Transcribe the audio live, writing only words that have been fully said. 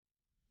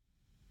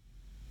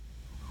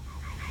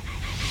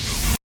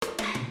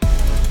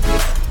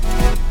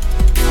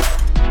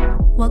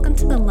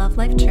Love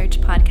Life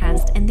Church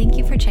podcast, and thank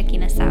you for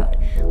checking us out.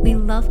 We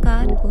love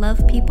God,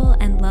 love people,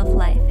 and love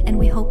life, and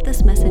we hope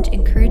this message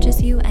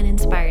encourages you and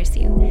inspires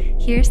you.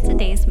 Here's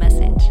today's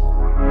message.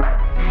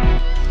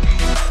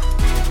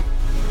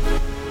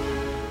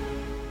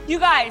 You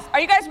guys, are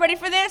you guys ready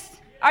for this?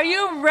 Are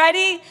you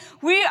ready?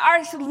 We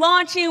are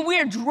launching, we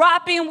are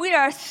dropping, we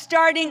are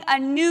starting a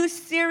new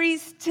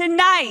series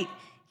tonight.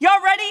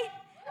 Y'all ready?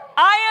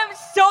 I am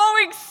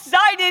so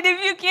excited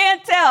if you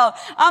can't tell.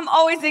 I'm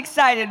always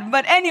excited.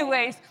 But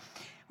anyways,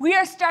 we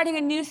are starting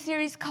a new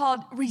series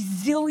called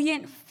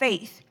Resilient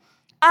Faith.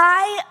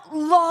 I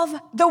love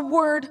the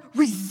word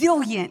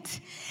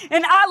resilient,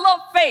 and I love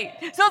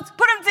faith. So let's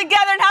put them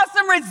together and have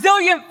some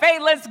resilient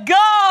faith. Let's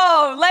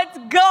go. Let's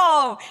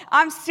go.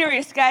 I'm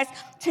serious, guys.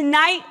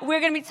 Tonight, we're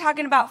going to be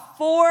talking about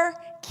 4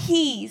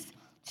 keys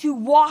to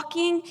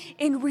walking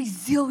in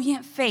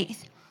resilient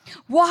faith.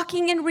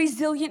 Walking in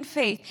resilient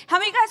faith. How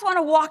many of you guys want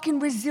to walk in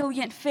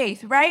resilient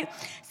faith, right?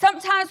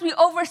 Sometimes we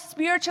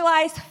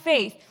over-spiritualize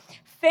faith.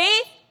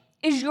 Faith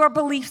is your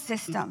belief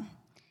system.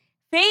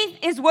 Faith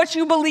is what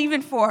you believe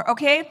in for,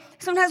 okay?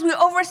 Sometimes we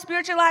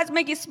over-spiritualize,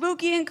 make it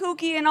spooky and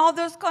kooky and all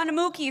those kind of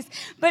mookies,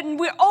 but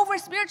we're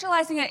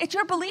over-spiritualizing it. It's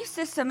your belief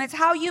system. It's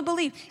how you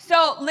believe.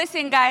 So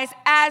listen, guys,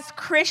 as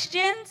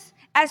Christians,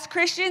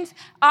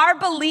 our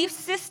belief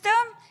system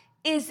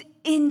is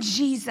in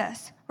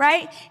Jesus,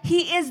 right?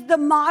 He is the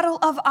model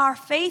of our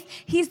faith.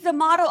 He's the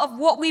model of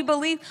what we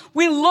believe.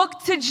 We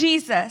look to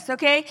Jesus,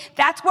 okay?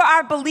 That's where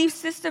our belief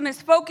system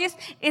is focused,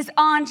 is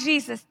on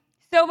Jesus.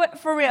 So, but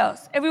for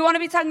reals, if we want to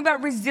be talking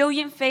about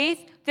resilient faith,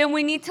 then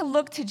we need to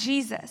look to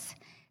Jesus.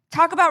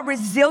 Talk about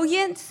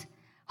resilience.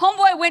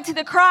 Homeboy went to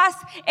the cross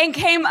and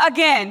came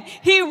again.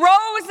 He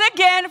rose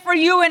again for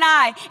you and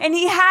I. And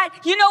he had,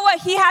 you know what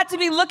he had to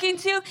be looking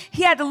to?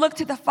 He had to look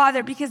to the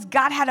Father because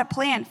God had a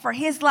plan for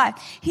his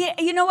life.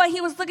 You know what? He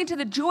was looking to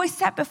the joy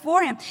set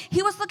before him.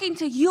 He was looking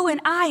to you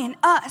and I and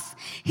us.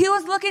 He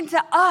was looking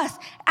to us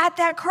at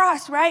that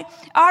cross, right?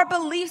 Our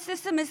belief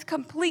system is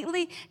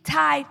completely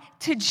tied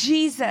to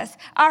Jesus.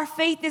 Our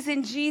faith is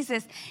in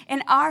Jesus.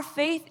 And our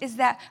faith is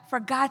that for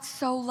God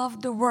so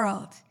loved the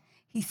world,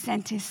 he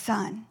sent his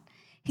son.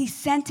 He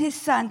sent his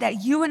son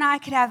that you and I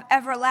could have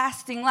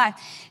everlasting life.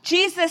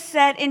 Jesus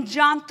said in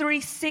John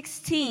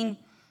 3:16,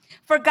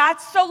 "For God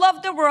so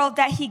loved the world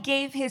that he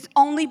gave his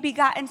only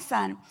begotten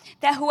son,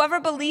 that whoever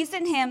believes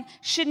in him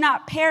should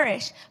not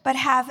perish, but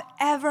have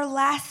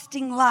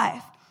everlasting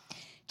life."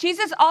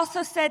 Jesus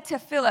also said to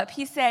Philip,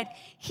 he said,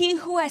 "He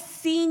who has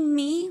seen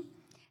me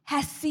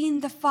has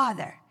seen the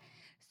Father."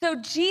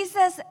 So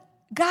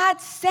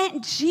God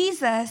sent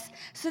Jesus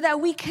so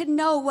that we could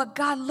know what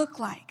God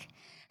looked like.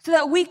 So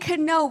that we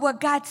could know what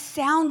God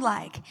sound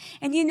like.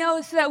 And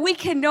so that we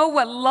can know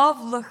what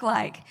love look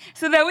like.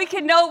 So that we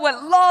can know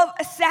what love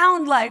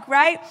sound like,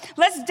 right?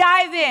 Let's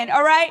dive in,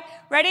 all right?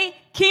 Ready?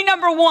 Key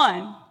number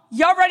 1.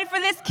 Y'all ready for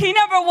this? Key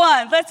number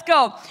 1. Let's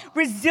go.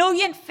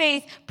 Resilient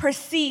faith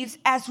perceives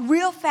as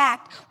real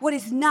fact what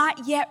is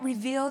not yet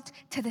revealed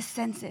to the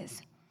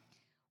senses.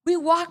 We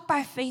walk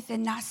by faith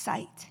and not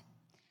sight.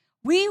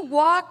 We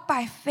walk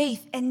by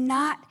faith and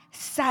not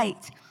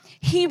sight.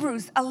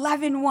 Hebrews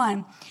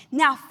 11:1.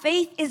 Now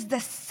faith is the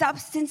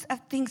substance of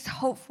things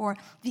hoped for,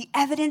 the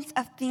evidence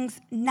of things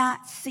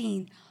not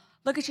seen.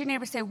 Look at your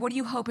neighbor and say, what are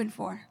you hoping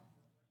for?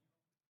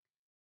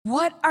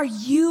 What are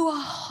you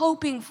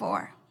hoping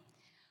for?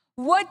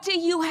 What do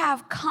you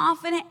have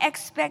confident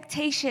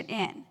expectation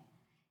in?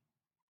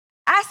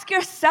 Ask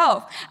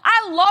yourself.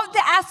 I love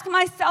to ask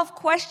myself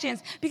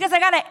questions because I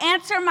got to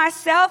answer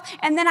myself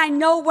and then I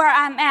know where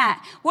I'm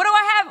at. What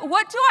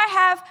do I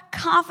have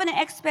confident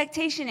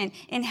expectation in?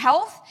 In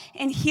health,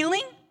 in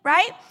healing,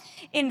 right?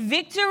 In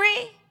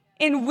victory,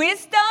 in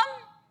wisdom,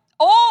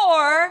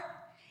 or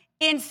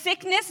in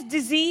sickness,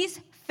 disease,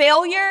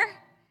 failure,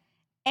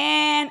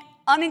 and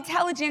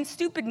unintelligent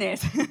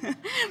stupidness.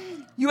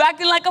 You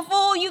acting like a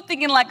fool, you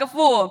thinking like a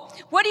fool.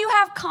 What do you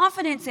have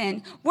confidence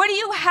in? What do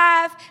you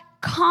have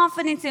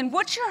confidence in?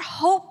 What's your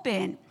hope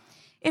in?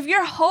 If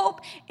your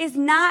hope is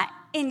not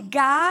in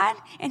God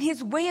and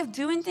his way of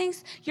doing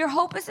things, your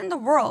hope is in the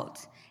world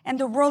and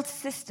the world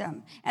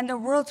system and the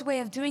world's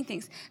way of doing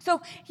things.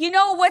 So you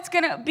know what's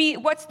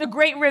the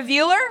great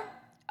revealer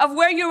of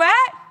where you're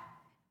at?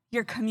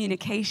 Your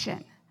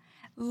communication.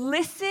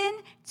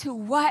 Listen to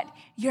what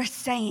you're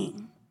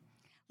saying.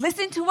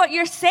 Listen to what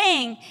you're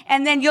saying,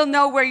 and then you'll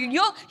know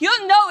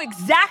you'll know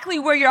exactly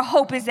where your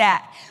hope is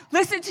at.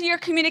 Listen to your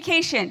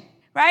communication.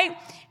 Right?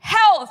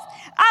 Health.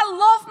 I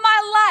love my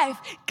life.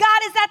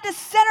 God is at the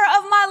center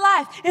of my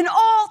life, and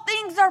all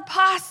things are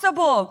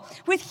possible.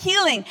 With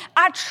healing,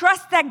 I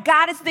trust that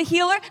God is the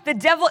healer, the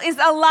devil is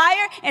a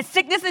liar, and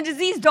sickness and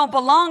disease don't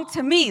belong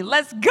to me.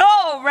 Let's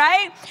go,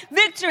 right?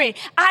 Victory.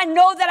 I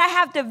know that I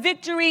have the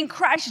victory in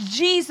Christ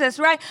Jesus,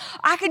 right?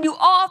 I can do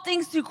all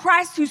things through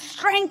Christ who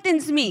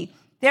strengthens me.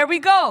 There we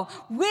go.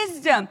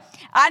 Wisdom.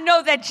 I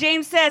know that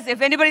James says, if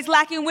anybody's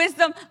lacking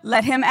wisdom,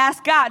 let him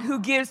ask God, who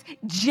gives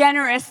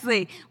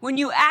generously. When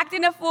you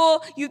acting a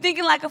fool, you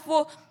thinking like a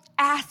fool,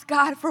 ask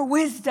God for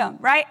wisdom,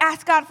 right?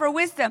 Ask God for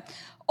wisdom.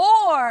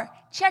 Or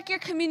check your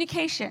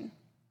communication.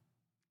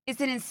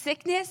 Is it in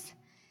sickness?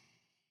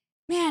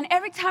 Man,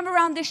 every time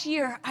around this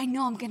year, I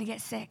know I'm going to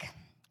get sick.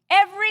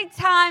 Every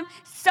time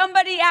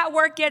somebody at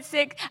work gets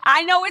sick,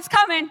 I know it's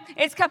coming.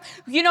 It's coming.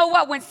 You know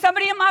what? When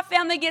somebody in my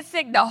family gets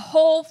sick, the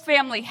whole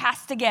family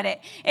has to get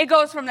it. It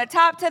goes from the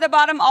top to the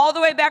bottom, all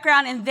the way back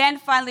around, and then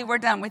finally we're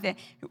done with it.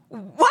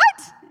 What?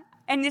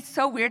 And it's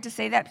so weird to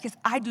say that because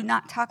I do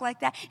not talk like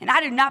that, and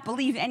I do not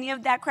believe any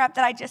of that crap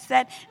that I just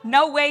said.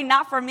 No way,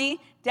 not for me.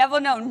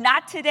 Devil, no,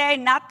 not today,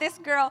 not this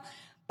girl.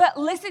 But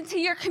listen to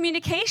your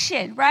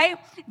communication, right?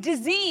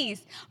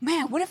 Disease.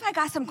 Man, what if I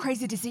got some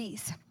crazy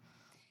disease?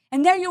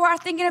 And there you are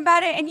thinking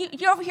about it, and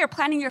you're over here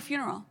planning your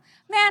funeral.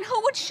 Man,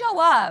 who would show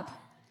up?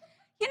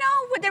 You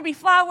know, would there be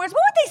flowers?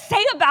 What would they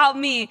say about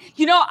me?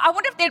 You know, I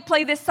wonder if they'd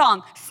play this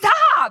song.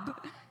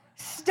 Stop.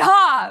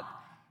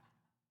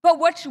 But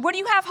what do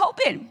you have hope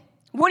in?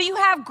 What do you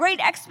have great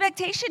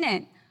expectation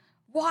in?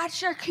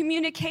 Watch your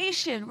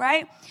communication,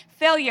 right?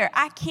 Failure.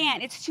 I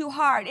can't. It's too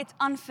hard. It's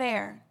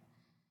unfair.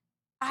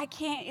 I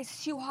can't.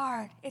 It's too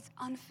hard. It's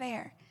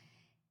unfair.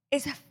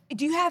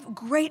 Do you have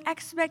great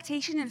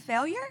expectation in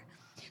failure?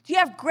 Do you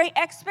have great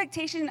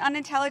expectation in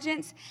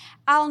unintelligence?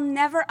 I'll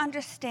never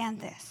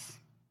understand this.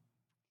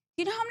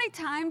 You know how many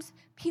times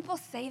people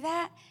say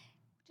that?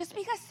 Just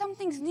because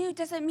something's new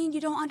doesn't mean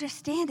you don't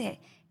understand it.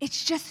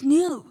 It's just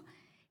new.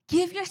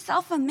 Give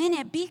yourself a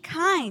minute. Be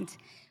kind.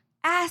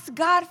 Ask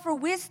God for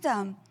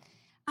wisdom.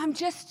 I'm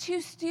just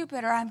too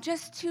stupid, or I'm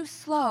just too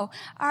slow,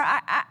 or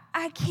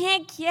I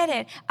can't get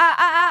it.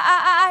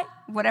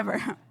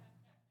 Whatever.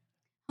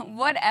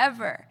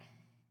 Whatever.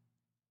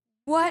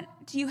 What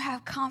do you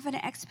have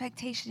confident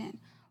expectation in?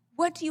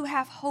 What do you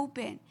have hope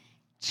in?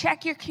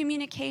 Check your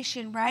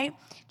communication, right?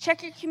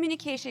 Check your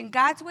communication.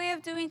 God's way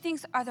of doing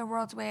things or the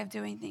world's way of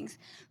doing things.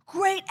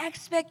 Great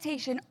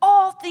expectation.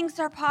 All things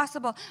are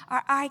possible,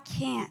 or I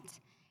can't.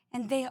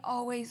 And they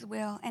always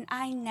will, and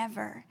I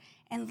never.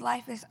 And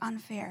life is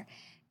unfair.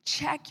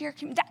 Check your,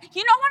 you know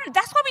what?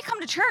 That's why we come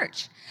to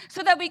church,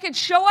 so that we can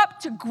show up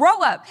to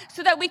grow up,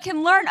 so that we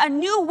can learn a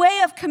new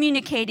way of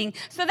communicating,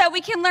 so that we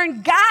can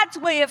learn God's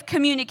way of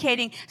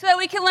communicating, so that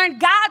we can learn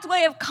God's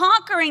way of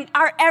conquering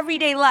our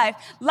everyday life.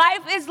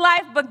 Life is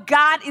life, but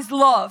God is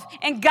love,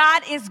 and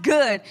God is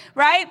good,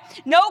 right?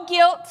 No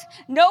guilt,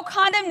 no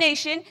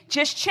condemnation,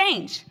 just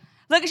change.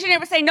 Look at your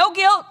neighbor and say, no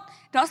guilt.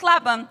 Don't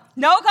slap them.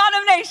 No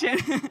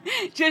condemnation.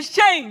 Just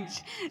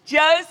change.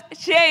 Just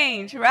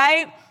change,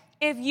 right?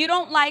 If you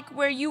don't like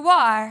where you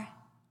are,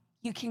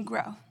 you can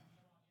grow.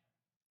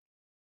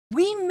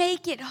 We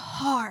make it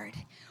hard.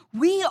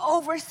 We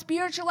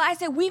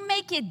over-spiritualize it. We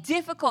make it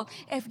difficult.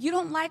 If you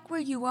don't like where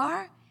you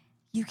are,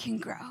 you can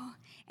grow.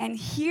 And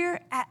here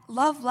at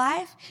Love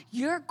Life,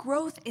 your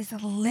growth is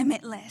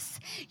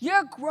limitless.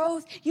 Your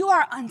growth, you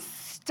are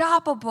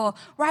unstoppable,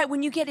 right?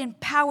 When you get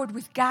empowered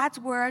with God's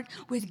word,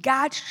 with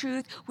God's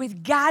truth,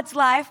 with God's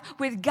life,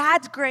 with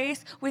God's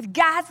grace, with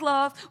God's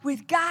love,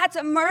 with God's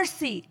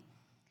mercy,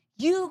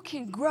 you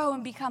can grow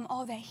and become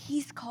all that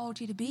He's called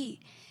you to be.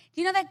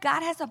 Do you know that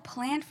God has a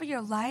plan for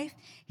your life?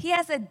 He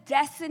has a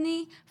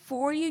destiny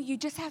for you. You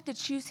just have to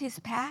choose His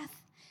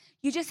path.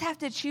 You just have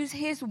to choose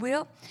His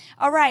will.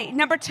 All right,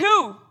 number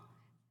 2,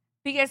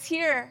 because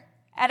here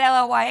at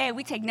LLYA,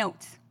 we take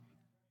notes.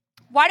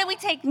 Why do we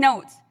take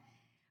notes?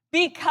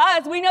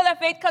 Because we know that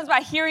faith comes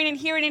by hearing and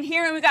hearing and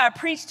hearing. We got to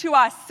preach to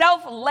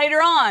ourselves later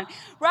on,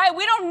 right?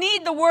 We don't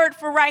need the word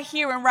for right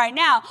here and right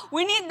now.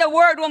 We need the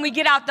word when we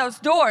get out those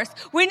doors.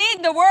 We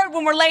need the word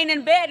when we're laying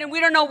in bed and we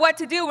don't know what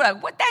to do. We're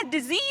like, what, that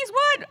disease?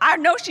 What? I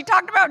know she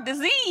talked about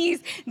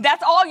disease.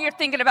 That's all you're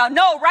thinking about.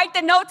 No, write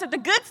the notes of the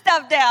good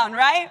stuff down,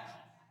 right?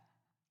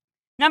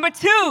 Number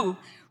 2,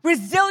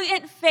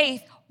 resilient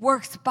faith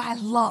works by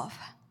love.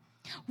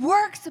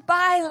 Works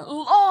by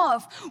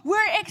love.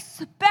 We're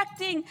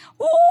expecting,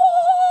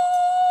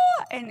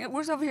 and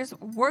we're over here,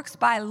 works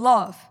by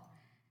love.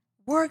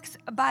 Works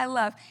by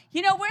love.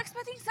 You know, we're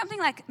expecting something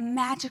like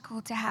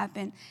magical to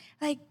happen.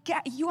 Like,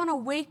 you want to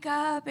wake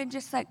up and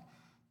just like,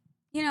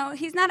 you know,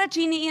 He's not a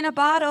genie in a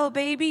bottle,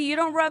 baby. You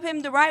don't rub Him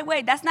the right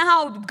way. That's not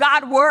how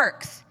God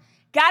works.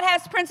 God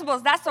has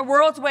principles. That's the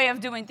world's way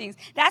of doing things.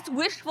 That's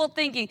wishful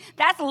thinking.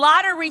 That's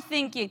lottery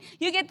thinking.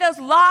 You get those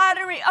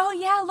lottery, oh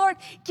yeah, Lord,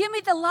 give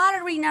me the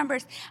lottery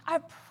numbers. I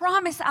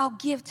promise I'll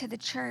give to the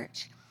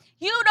church.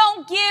 You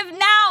don't give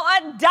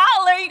now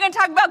 $1. You're going to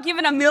talk about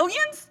giving a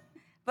millions?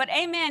 But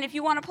amen, if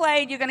you want to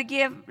play, you're going to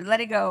give,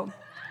 let it go.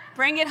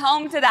 Bring it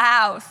home to the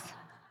house.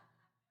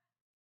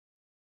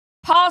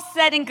 Paul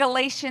said in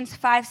Galatians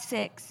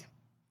 5:6,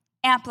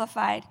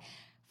 Amplified,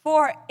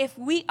 for if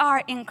we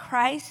are in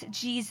Christ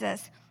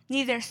Jesus,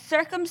 neither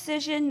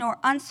circumcision nor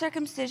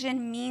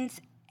uncircumcision means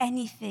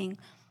anything,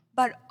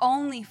 but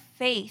only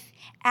faith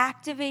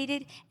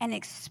activated and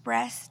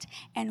expressed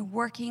and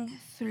working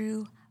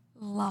through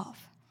love.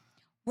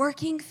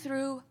 Working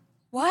through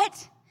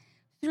what?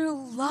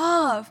 Through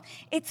love.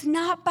 It's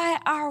not by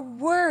our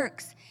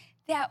works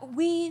that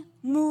we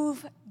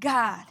move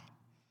God.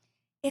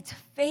 It's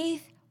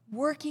faith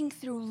working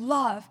through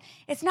love.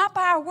 It's not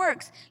by our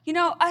works. You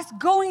know, us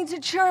going to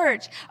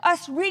church,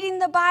 us reading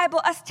the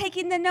Bible, us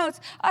taking the notes,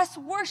 us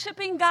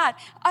worshiping God,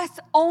 us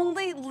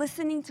only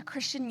listening to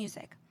Christian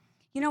music.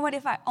 You know what?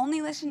 If I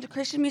only listen to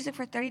Christian music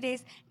for 30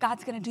 days,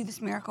 God's going to do this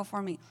miracle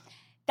for me.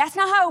 That's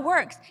not how it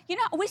works. You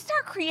know, we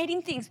start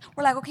creating things.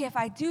 We're like, okay, if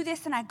I do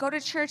this and I go to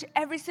church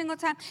every single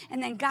time,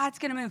 and then God's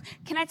going to move.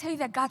 Can I tell you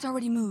that God's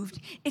already moved?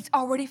 It's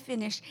already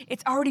finished.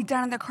 It's already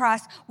done on the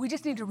cross. We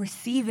just need to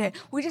receive it.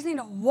 We just need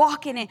to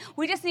walk in it.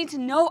 We just need to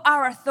know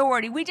our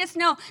authority. We just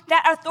know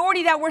that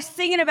authority that we're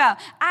singing about.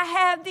 I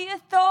have the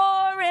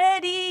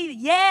authority.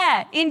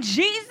 Yeah, in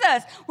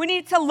Jesus. We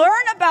need to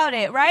learn about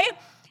it, right?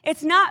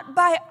 It's not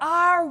by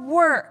our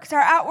works,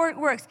 our outward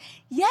works.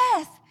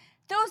 Yes,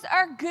 those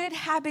are good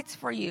habits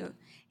for you.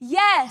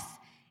 Yes,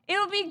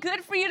 it'll be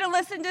good for you to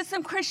listen to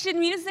some Christian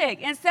music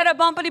instead of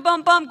bumpity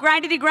bump bump,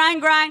 grindity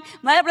grind grind,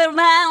 blah blah blah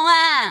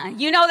blah.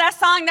 You know that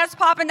song that's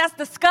popping? That's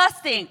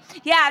disgusting.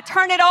 Yeah,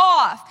 turn it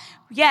off.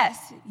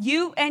 Yes,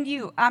 you and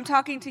you. I'm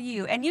talking to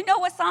you, and you know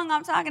what song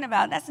I'm talking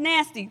about. That's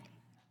nasty.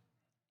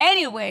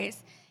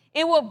 Anyways,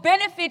 it will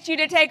benefit you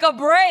to take a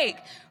break,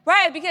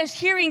 right? Because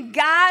hearing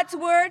God's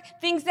word,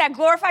 things that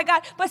glorify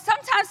God. But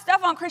sometimes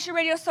stuff on Christian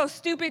radio is so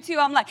stupid too.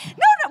 I'm like, no,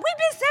 we've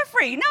been set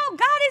free. No,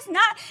 God is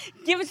not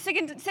giving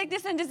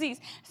sickness and disease.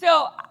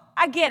 So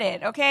I get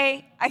it,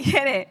 okay? I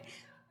get it.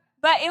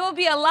 But it will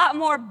be a lot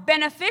more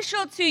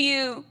beneficial to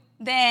you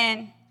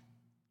than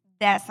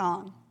that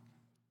song.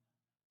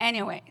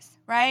 Anyways,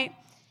 right?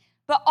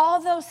 But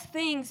all those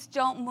things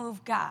don't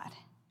move God,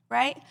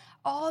 right?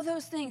 All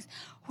those things.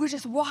 We're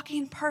just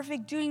walking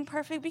perfect, doing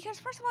perfect, because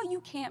first of all,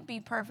 you can't be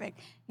perfect.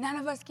 None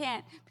of us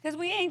can, because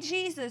we ain't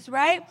Jesus,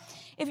 right?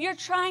 If you're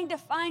trying to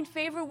find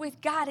favor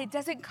with God, it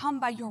doesn't come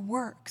by your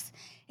works.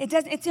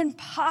 It's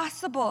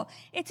impossible.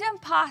 It's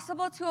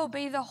impossible to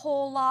obey the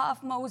whole law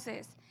of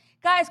Moses.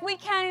 Guys, we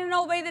can't even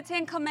obey the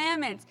 10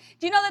 Commandments.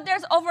 Do you know that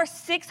there's over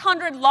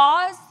 600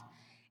 laws?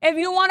 If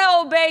you want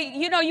to obey,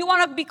 you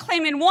want to be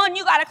claiming one,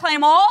 you got to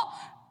claim all.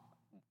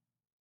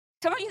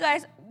 Some of you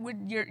guys,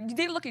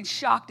 they're looking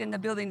shocked in the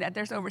building that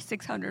there's over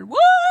 600. What?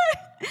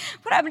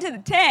 What happened to the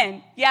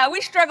 10? Yeah,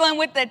 we're struggling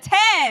with the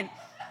 10.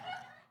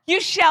 You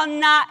shall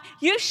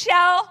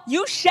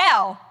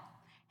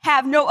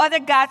have no other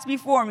gods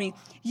before me.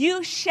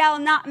 You shall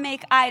not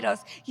make idols.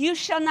 You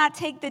shall not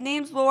take the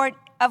names, Lord,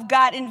 of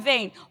God in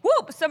vain.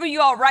 Whoop, some of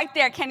you all right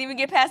there can't even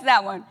get past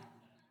that one.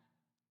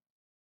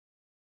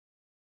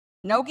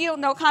 No guilt,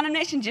 no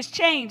condemnation, just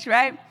change,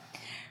 right?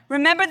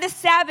 Remember the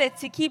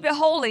Sabbath to keep it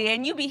holy,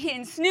 and you be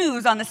hitting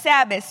snooze on the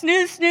Sabbath.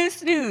 Snooze, snooze,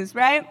 snooze,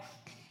 right?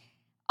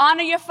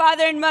 Honor your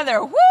father and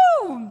mother.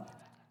 Woo!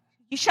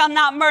 You shall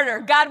not murder.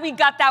 God, we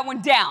got that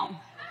one down.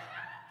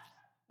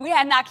 We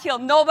had not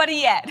killed nobody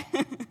yet.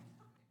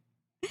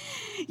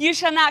 You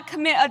shall not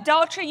commit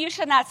adultery. You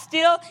shall not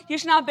steal. You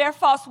shall not bear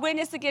false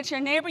witness against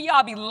your neighbor.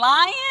 Y'all be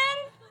lying.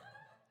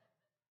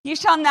 You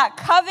shall not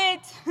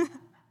covet.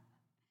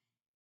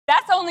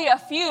 That's only a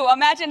few.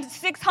 Imagine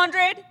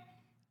 600.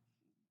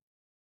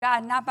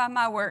 God, not by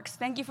my works.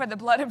 Thank you for the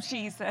blood of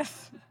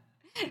Jesus.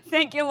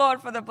 Thank you, Lord,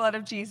 for the blood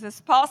of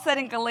Jesus. Paul said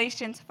in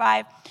Galatians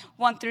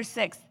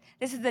 5:1-6,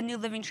 this is the New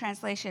Living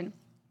Translation.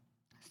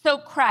 So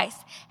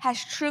Christ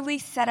has truly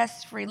set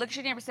us free. Look at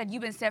your neighbor and said,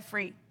 you've been set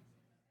free.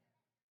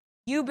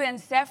 You've been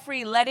set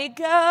free. Let it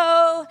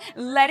go.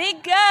 Let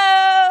it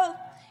go.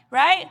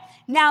 Right?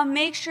 Now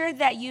make sure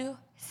that you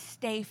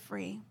stay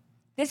free.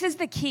 This is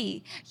the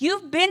key.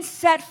 You've been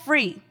set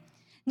free.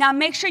 Now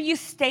make sure you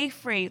stay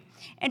free.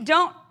 And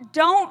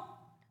don't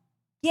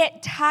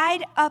get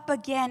tied up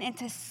again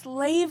into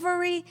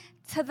slavery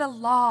to the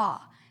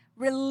law,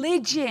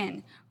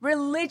 religion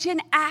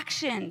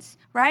actions,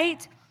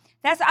 right?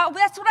 That's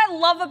what I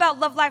love about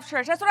Love Life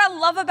Church. That's what I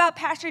love about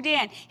Pastor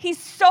Dan. He's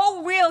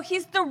so real.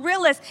 He's the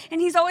realest.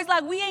 And he's always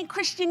like, we ain't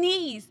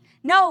Christianese.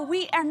 No,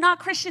 we are not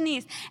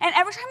Christianese. And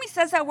every time he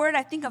says that word,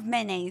 I think of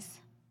mayonnaise.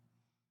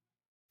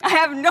 I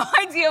have no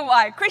idea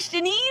why.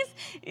 Christianese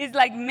is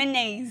like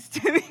mayonnaise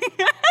to me.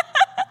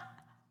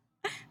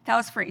 That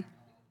was free.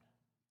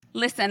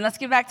 Listen, let's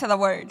get back to the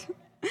word.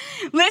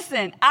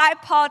 Listen, I,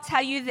 Paul,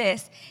 tell you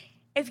this.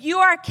 If you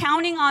are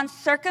counting on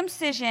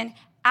circumcision,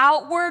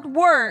 outward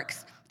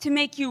works to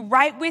make you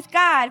right with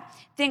God,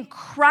 then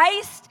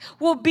Christ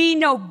will be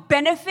no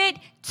benefit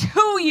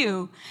to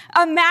you.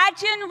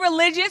 Imagine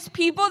religious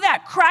people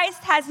that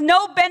Christ has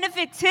no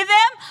benefit to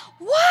them.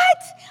 What?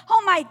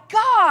 Oh my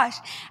gosh.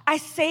 I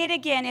say it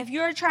again. If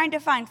you're trying to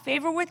find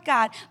favor with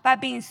God by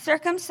being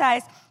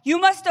circumcised, you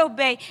must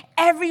obey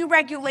every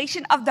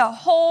regulation of the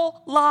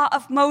whole law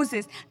of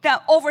Moses,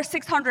 the over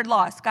 600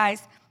 laws,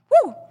 guys.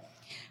 Woo!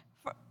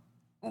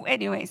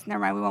 Anyways,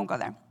 never mind. We won't go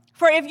there.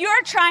 For if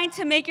you're trying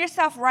to make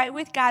yourself right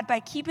with God by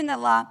keeping the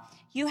law,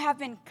 you have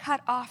been cut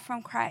off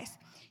from Christ.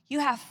 You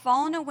have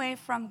fallen away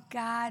from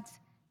God's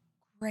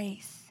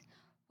grace.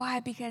 Why?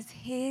 Because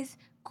his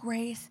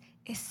grace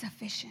is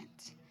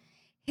sufficient.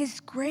 His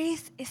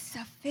grace is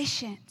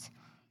sufficient.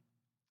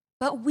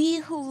 But we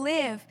who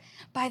live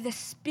by the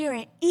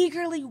Spirit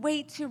eagerly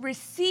wait to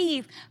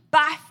receive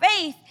by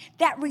faith,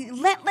 that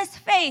relentless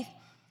faith,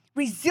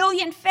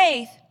 resilient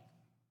faith,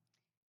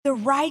 the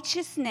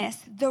righteousness,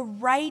 the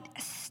right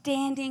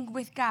standing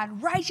with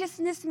God.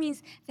 Righteousness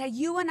means that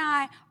you and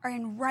I are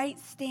in right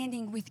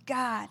standing with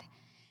God.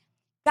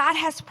 God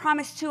has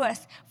promised to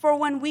us, for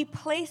when we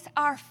place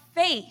our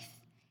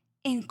faith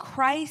in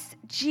Christ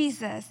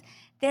Jesus,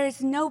 there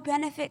is no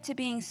benefit to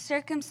being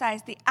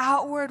circumcised, the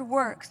outward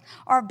works,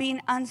 or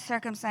being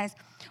uncircumcised.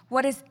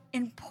 What is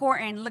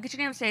important, look at your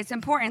neighbor and say, it's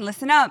important,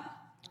 listen up,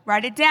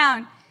 write it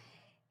down,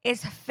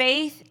 is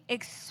faith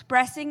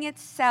expressing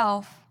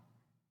itself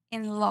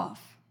in love.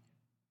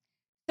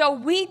 So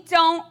we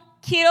don't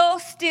kill,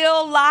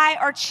 steal, lie,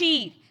 or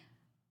cheat.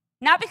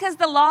 Not because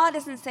the law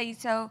doesn't say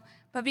so,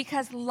 but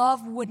because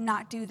love would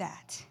not do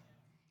that,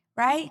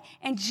 right?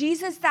 And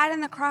Jesus died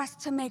on the cross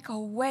to make a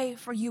way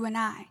for you and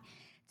I,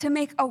 to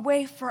make a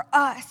way for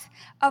us,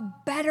 a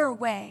better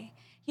way.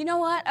 You know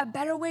what? A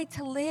better way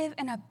to live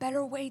and a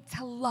better way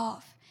to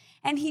love.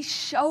 And he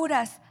showed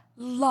us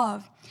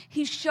love.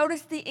 He showed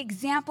us the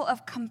example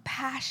of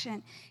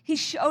compassion. He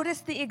showed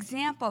us the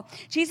example.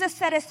 Jesus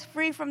set us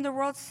free from the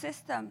world's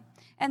system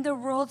and the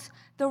world's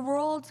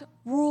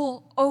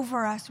rule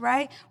over us,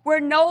 right? We're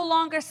no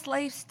longer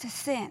slaves to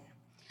sin.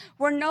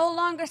 We're no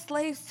longer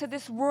slaves to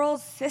this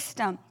world's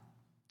system.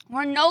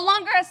 We're no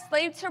longer a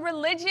slave to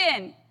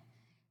religion.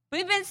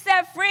 We've been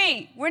set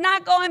free. We're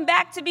not going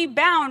back to be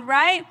bound,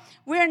 right?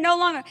 We're no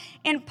longer.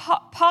 And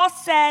Paul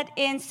said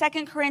in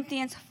 2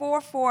 Corinthians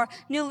 4:4,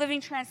 New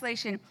Living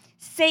Translation,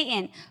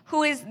 Satan,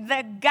 who is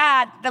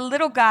the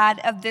little god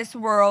of this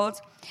world,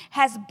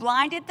 has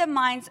blinded the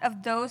minds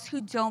of those who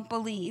don't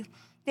believe.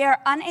 They are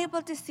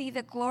unable to see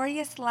the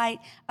glorious light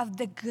of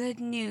the good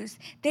news.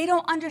 They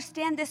don't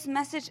understand this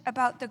message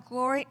about the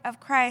glory of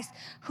Christ,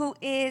 who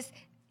is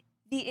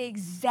the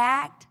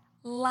exact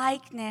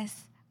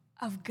likeness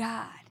of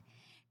God.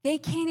 They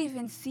can't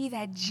even see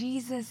that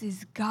Jesus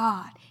is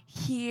God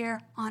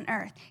here on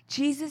earth.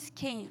 Jesus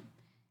came.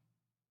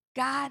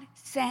 God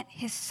sent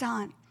his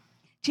son.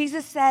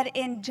 Jesus said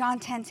in John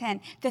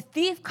 10:10, the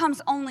thief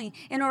comes only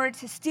in order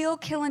to steal,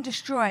 kill, and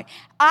destroy.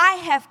 I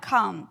have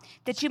come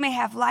that you may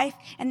have life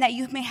and that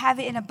you may have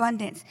it in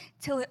abundance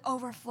till it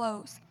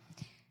overflows.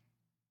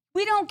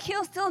 We don't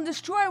kill, steal, and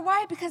destroy.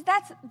 Why? Because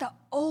that's the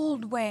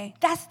old way.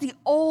 That's the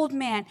old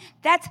man.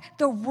 That's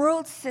the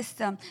world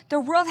system.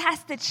 The world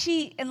has to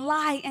cheat and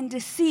lie and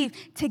deceive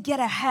to get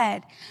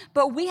ahead.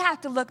 But we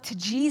have to look to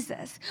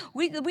Jesus.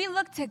 We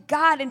look to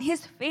God and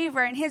his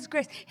favor and his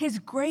grace. His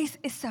grace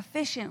is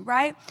sufficient,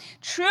 right?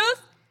 Truth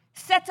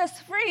sets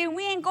us free, and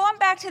we ain't going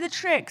back to the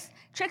tricks.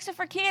 Tricks are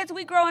for kids.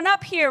 We growing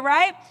up here,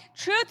 right?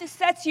 Truth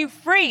sets you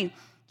free.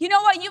 You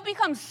know what? You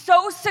become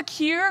so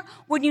secure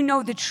when you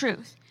know the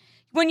truth.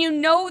 When you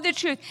know the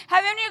truth.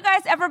 Have any of you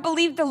guys ever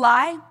believed a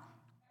lie?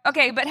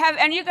 Okay, but have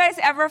any of you guys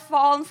ever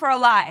fallen for a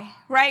lie,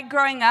 right,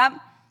 growing up?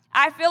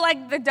 I feel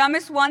like the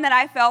dumbest one that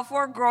I fell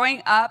for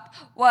growing up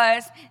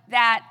was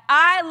that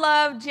I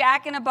love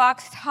Jack in the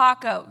Box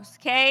tacos,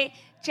 okay?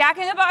 Jack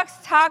in the Box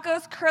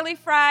tacos, curly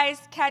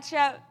fries,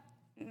 ketchup,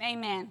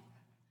 amen.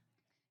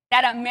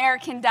 That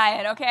American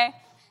diet, okay?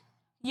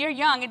 You're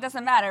young, it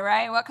doesn't matter,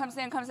 right? What comes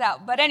in comes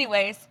out. But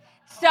anyways,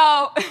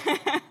 so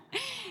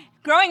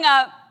growing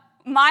up,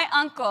 my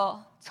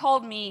uncle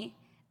told me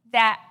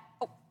that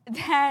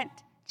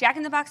Jack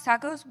in the Box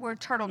tacos were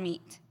turtle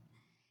meat.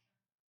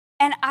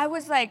 And I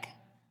was like,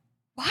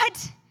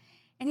 what?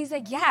 And he's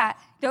like, yeah,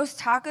 those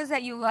tacos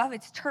that you love,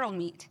 it's turtle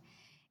meat.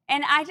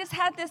 And I just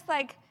had this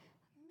like,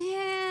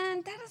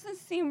 man, that doesn't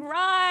seem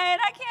right.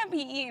 I can't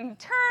be eating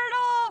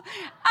turtle.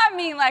 I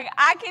mean, like,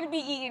 I can be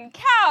eating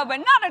cow, but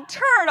not a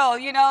turtle,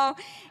 you know?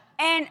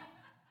 And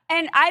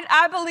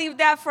I believed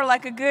that for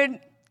like a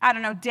good,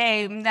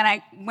 day. And then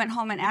I went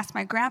home and asked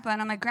my grandpa,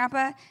 and I'm like,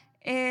 Grandpa,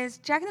 is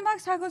Jack in the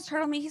Box tacos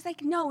turtle meat? He's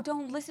like, no,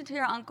 don't listen to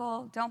your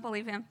uncle. Don't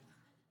believe him.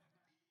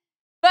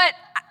 But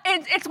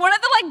it's one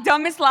of the like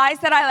dumbest lies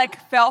that I like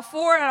fell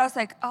for, and I was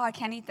like, oh, I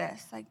can't eat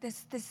this. Like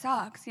this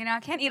sucks, you know? I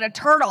can't eat a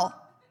turtle.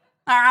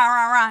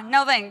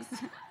 No thanks.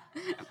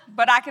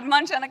 But I can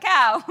munch on a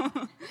cow.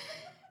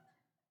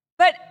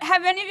 But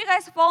have any of you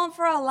guys fallen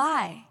for a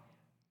lie?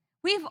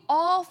 We've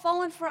all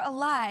fallen for a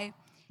lie.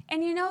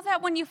 And you know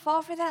that when you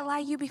fall for that lie,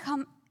 you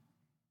become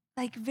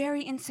like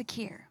very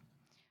insecure,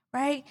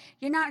 right?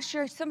 You're not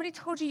sure. Somebody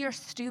told you you're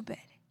stupid.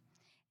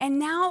 And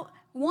now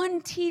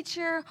one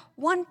teacher,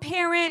 one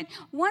parent,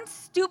 one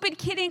stupid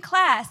kid in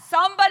class,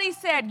 somebody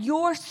said,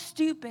 you're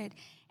stupid.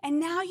 And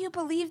now you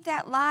believe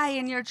that lie,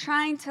 and you're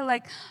trying to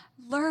like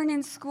learn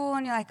in school,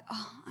 and you're like,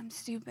 oh, I'm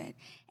stupid.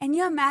 And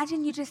you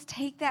imagine you just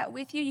take that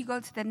with you. You go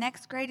to the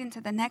next grade,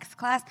 into the next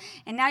class,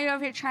 and now you're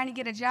over here trying to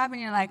get a job, and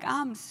you're like,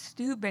 I'm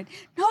stupid.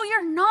 No,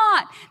 you're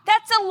not.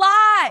 That's a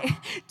lie.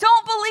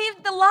 Don't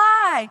believe the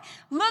lie.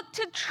 Look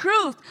to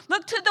truth.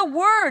 Look to the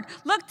word.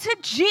 Look to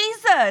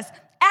Jesus.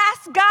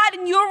 Ask God,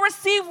 and you'll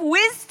receive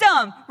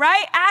wisdom,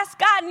 right? Ask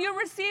God, and you'll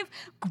receive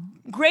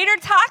greater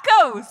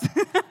tacos.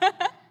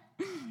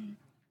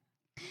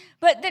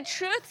 But the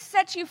truth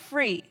sets you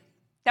free.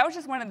 That was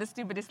just one of the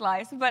stupidest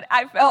lies, but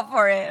I fell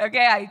for it,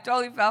 okay? I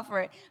totally fell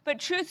for it. But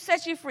truth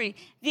sets you free.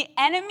 The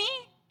enemy,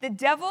 the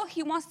devil,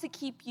 he wants to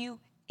keep you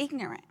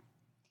ignorant.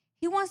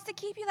 He wants to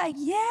keep you like,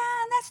 yeah,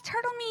 that's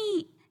turtle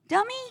meat,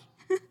 dummy.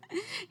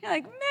 You're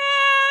like, man,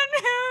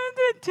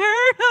 the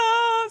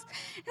turtles.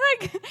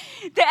 Like,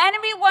 the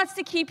enemy wants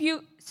to keep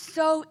you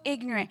so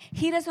ignorant.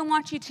 He doesn't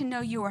want you to know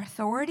your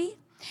authority.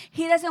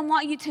 He doesn't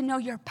want you to know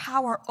your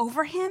power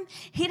over him.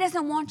 He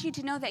doesn't want you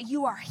to know that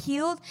you are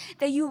healed,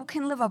 that you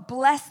can live a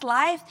blessed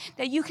life,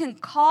 that you can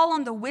call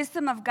on the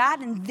wisdom of God,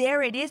 and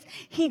there it is.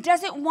 He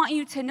doesn't want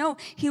you to know.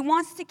 He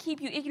wants to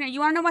keep you ignorant. You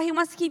want to know why he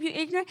wants to keep you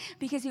ignorant?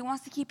 Because he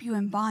wants to keep you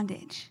in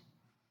bondage.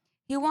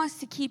 He wants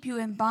to keep you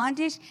in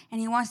bondage, and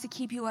he wants to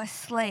keep you a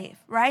slave,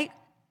 right?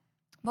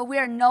 But we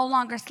are no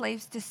longer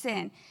slaves to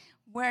sin.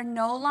 We're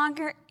no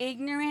longer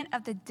ignorant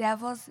of the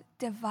devil's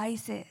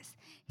devices,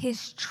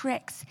 his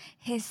tricks,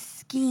 his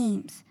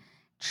schemes.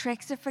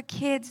 Tricks are for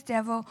kids,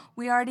 devil.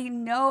 We already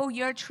know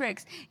your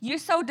tricks. You're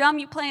so dumb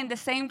you're playing the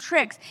same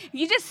tricks.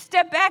 You just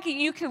step back and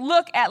you can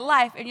look at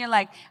life and you're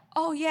like,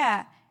 oh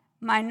yeah,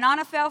 my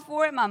nana fell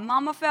for it, my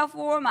mama fell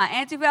for it, my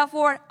auntie fell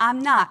for it. I'm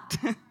not.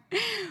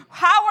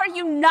 How are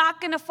you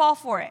not going to fall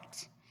for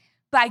it?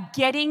 By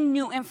getting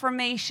new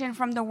information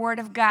from the Word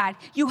of God.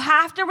 You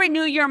have to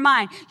renew your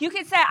mind. You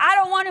can say, I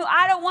don't want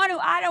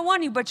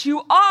to, but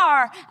you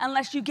are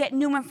unless you get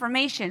new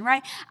information,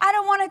 right? I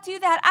don't want to do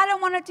that. I don't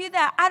want to do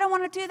that. I don't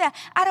want to do that.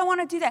 I don't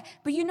want to do that.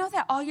 But you know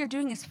that all you're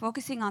doing is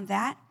focusing on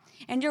that?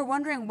 And you're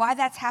wondering why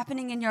that's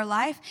happening in your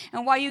life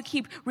and why you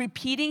keep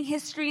repeating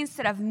history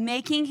instead of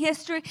making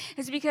history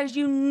is because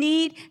you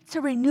need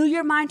to renew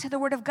your mind to the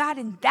Word of God.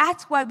 And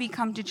that's why we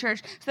come to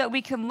church, so that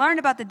we can learn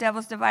about the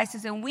devil's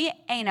devices. And we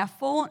ain't a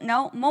fool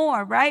no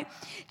more, right?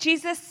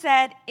 Jesus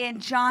said in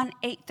John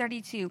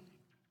 8:32,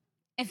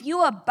 if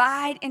you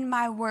abide in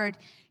my word,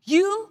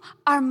 you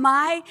are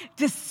my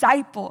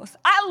disciples.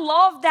 I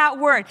love that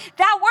word.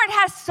 That word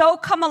has so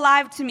come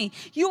alive to me.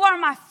 You are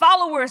my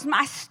followers,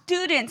 my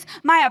students,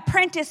 my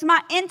apprentice,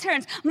 my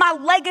interns, my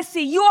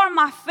legacy. You are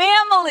my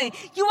family.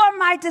 You are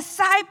my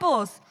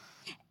disciples.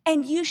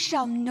 And you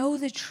shall know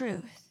the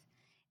truth,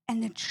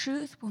 and the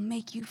truth will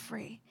make you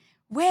free.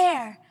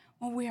 Where?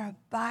 When we are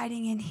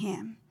abiding in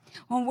him.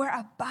 When we're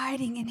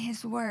abiding in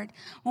his word,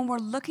 when we're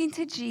looking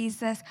to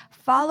Jesus,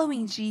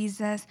 following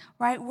Jesus,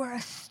 right? We're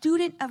a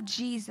student of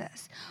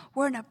Jesus.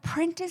 We're an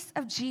apprentice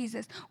of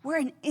Jesus. We're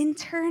an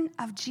intern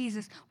of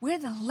Jesus. We're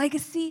the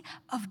legacy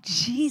of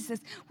Jesus.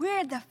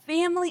 We're the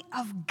family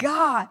of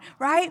God,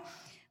 right?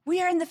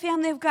 We are in the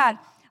family of God.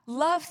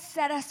 Love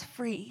set us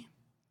free.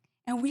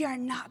 And we are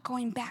not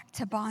going back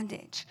to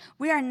bondage.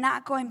 We are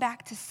not going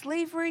back to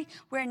slavery.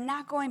 We're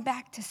not going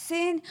back to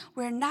sin.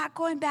 We're not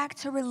going back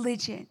to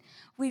religion.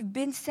 We've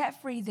been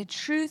set free. The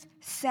truth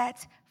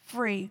sets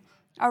free.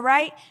 All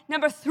right?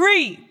 Number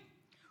 3,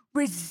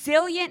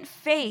 resilient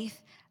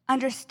faith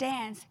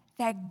understands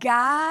that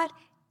God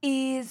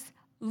is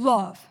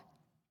love.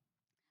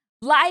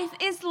 Life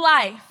is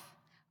life,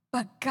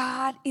 but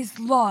God is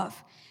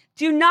love.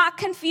 Do not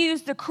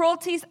confuse the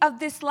cruelties of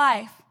this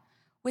life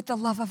with the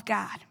love of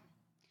God.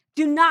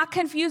 Do not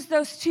confuse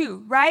those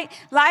two, right?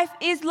 Life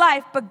is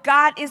life, but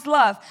God is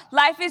love.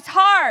 Life is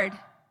hard,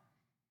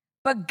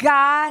 but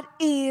God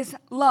is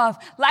love.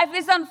 Life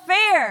is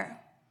unfair,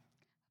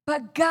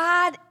 but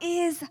God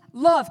is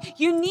love.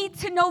 You need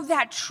to know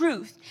that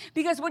truth,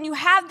 because when you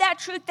have that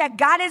truth that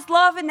God is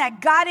love and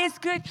that God is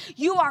good,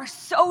 you are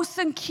so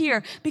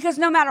secure, because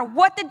no matter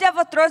what the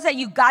devil throws at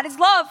you, God is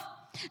love.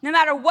 No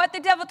matter what the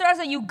devil throws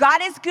at you,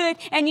 God is good,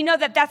 and you know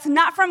that that's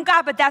not from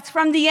God, but that's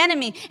from the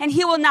enemy, and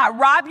he will not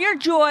rob your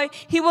joy.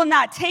 He will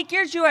not take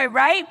your joy,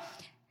 right?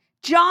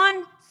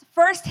 John's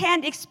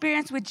firsthand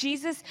experience with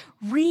Jesus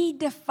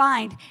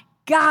redefined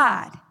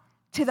God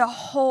to the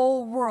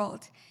whole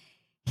world.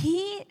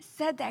 He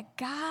said that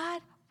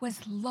God was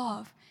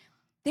love.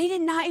 They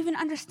did not even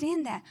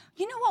understand that.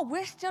 You know what?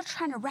 We're still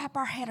trying to wrap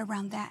our head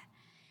around that.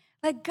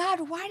 Like,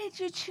 God, why did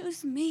you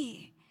choose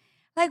me?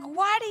 Like,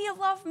 why do you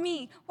love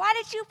me? Why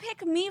did you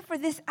pick me for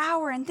this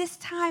hour and this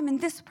time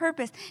and this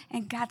purpose?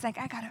 And God's like,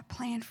 I got a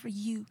plan for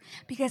you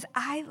because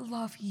I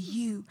love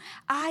you.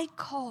 I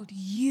called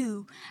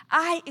you.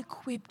 I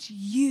equipped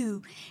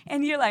you.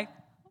 And you're like,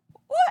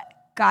 what?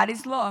 God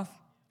is love.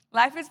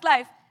 Life is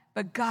life,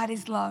 but God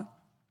is love.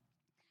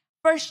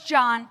 1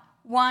 John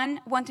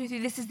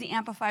 1:1-3. This is the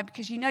Amplified,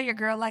 because you know your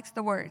girl likes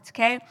the words,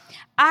 okay?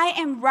 I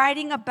am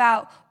writing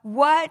about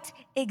what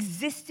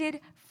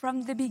existed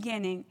from the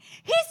beginning.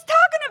 He's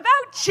talking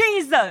about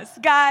Jesus,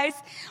 guys.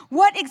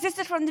 What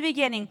existed from the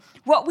beginning?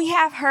 What we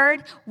have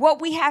heard,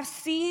 what we have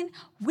seen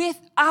with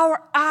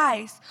our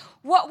eyes,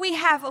 what we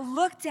have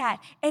looked at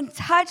and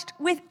touched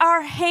with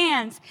our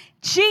hands.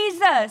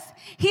 Jesus,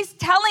 he's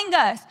telling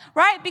us,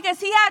 right? Because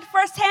he had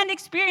firsthand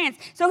experience.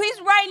 So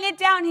he's writing it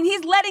down and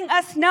he's letting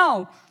us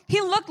know. He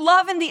looked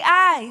love in the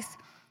eyes,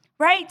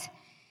 right?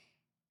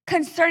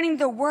 Concerning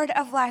the word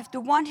of life, the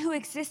one who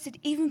existed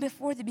even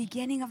before the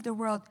beginning of the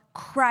world,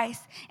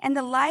 Christ. And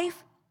the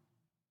life,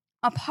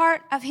 a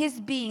part of his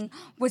being,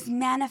 was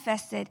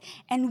manifested,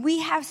 and we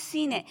have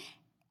seen it,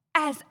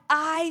 as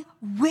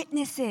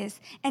eyewitnesses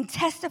and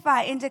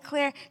testify and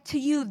declare to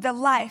you the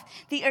life,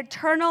 the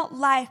eternal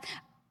life,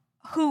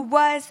 who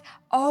was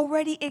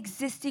already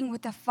existing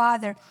with the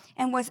Father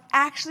and was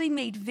actually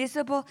made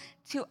visible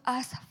to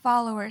us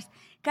followers.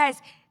 Guys,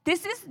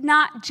 this is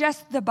not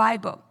just the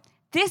Bible.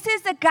 This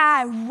is a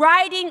guy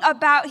writing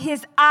about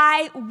his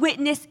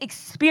eyewitness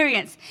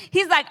experience.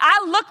 He's like,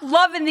 I looked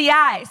love in the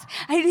eyes.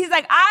 He's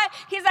like, I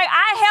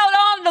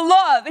held on to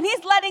love. And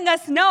he's letting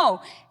us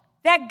know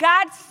that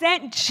God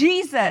sent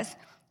Jesus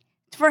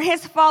for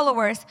his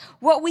followers,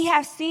 what we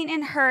have seen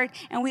and heard,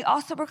 and we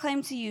also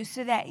proclaim to you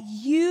so that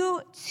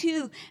you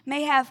too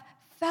may have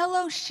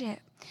fellowship,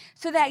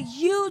 so that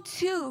you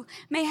too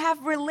may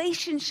have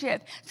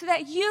relationship, so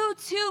that you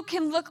too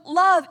can look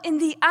love in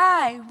the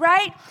eye,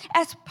 right?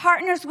 As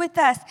partners with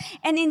us.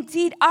 And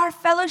indeed, our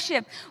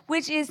fellowship,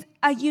 which is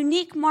a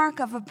unique mark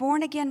of a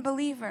born-again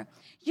believer.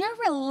 Your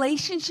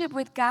relationship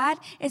with God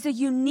is a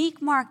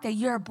unique mark that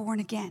you're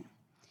born again.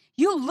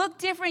 You look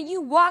different,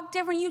 you walk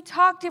different, you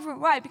talk different.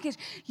 Why? Because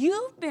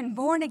you've been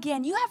born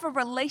again. You have a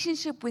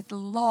relationship with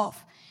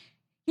love.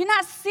 You're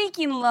not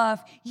seeking love.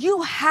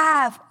 You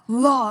have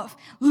love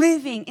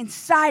living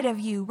inside of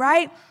you,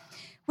 right?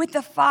 With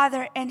the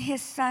Father and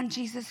his Son,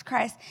 Jesus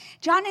Christ.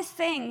 John is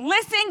saying,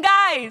 listen,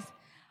 guys,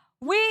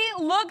 we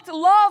looked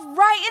love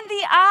right in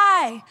the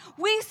eye.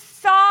 We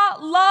saw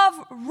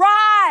love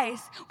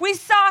rise. We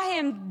saw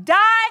him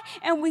die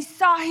and we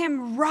saw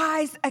him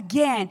rise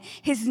again.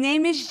 His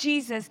name is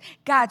Jesus,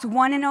 God's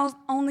one and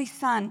only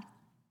Son.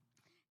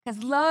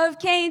 Because love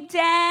came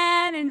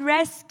down and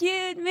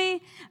rescued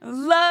me.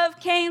 Love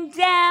came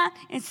down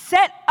and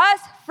set us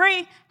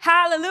free.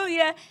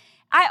 Hallelujah.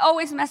 I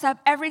always mess up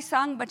every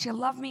song, but you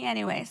love me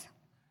anyways.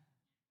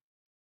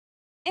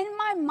 In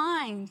my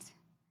mind,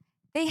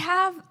 they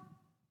have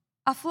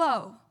a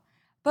flow,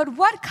 but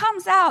what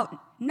comes out,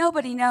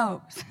 nobody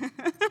knows.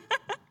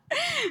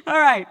 All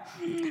right.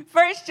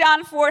 1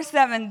 John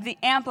 4:7, the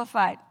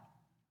Amplified.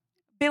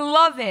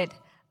 Beloved,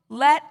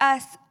 let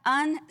us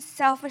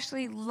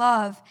unselfishly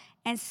love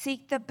and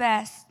seek the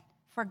best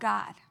for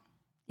God.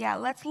 Yeah,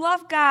 let's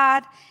love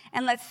God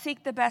and let's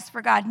seek the best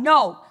for God.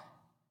 No,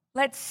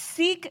 let's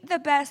seek the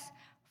best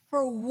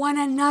for one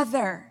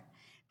another.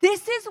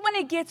 This is when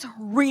it gets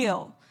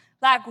real.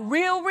 Like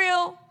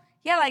real.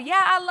 Yeah,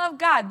 I love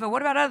God, but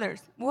what about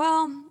others?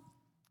 Well,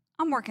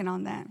 I'm working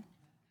on that.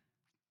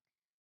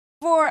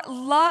 For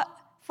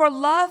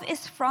love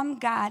is from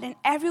God, and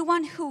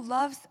everyone who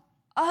loves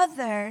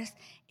others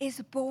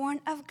is born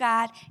of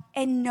God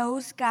and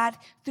knows God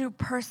through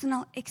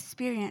personal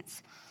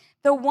experience.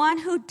 The one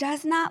who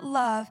does not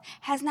love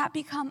has not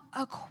become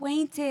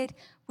acquainted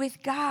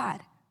with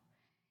God,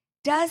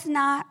 does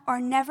not or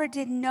never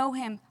did know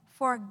him,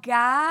 for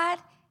God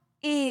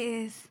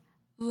is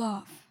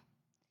love.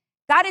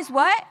 God is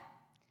what?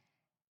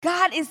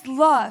 God is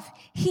love.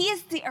 He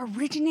is the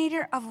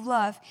originator of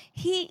love.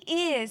 He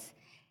is,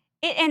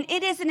 and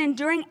it is an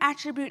enduring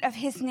attribute of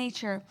his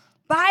nature.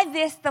 By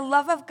this, the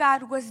love of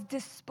God was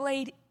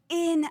displayed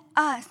in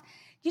us.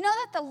 You know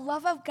that the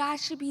love of God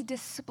should be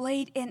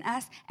displayed in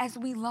us as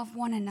we love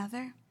one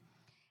another,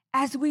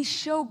 as we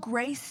show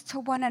grace to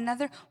one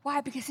another.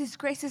 Why? Because his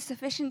grace is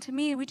sufficient to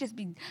me, and we just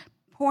be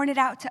pouring it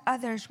out to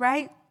others,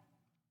 right?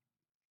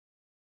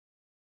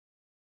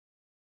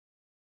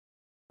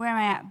 Where am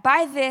I at?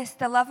 By this,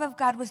 the love of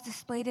God was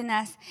displayed in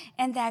us,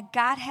 and that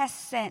God has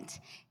sent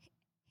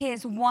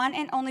his one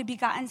and only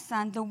begotten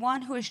Son, the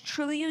one who is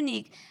truly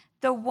unique,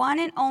 the one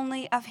and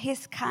only of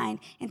his kind,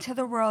 into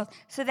the world,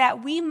 so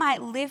that we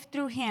might live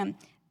through him.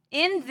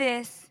 In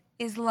this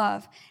is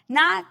love.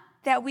 Not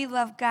that we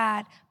love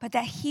God, but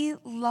that he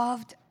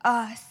loved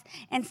us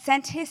and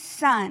sent his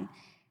Son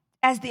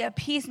as the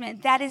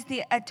appeasement, that is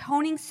the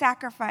atoning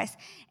sacrifice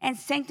and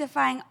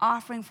sanctifying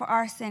offering for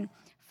our sin,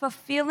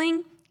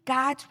 fulfilling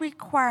God's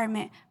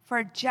requirement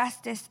for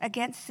justice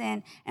against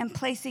sin and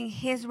placing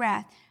his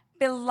wrath.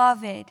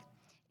 Beloved,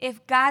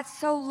 if God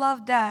so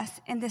loved us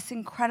in this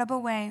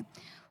incredible way,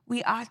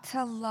 we ought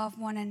to love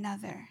one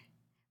another.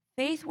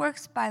 Faith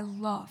works by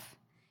love.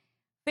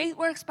 Faith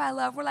works by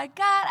love. We're like,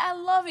 God, I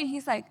love you.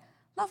 He's like,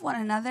 love one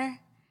another.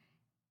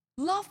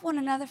 Love one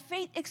another.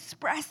 Faith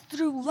expressed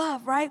through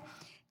love, right?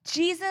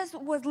 Jesus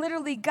was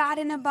literally God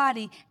in a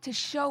body to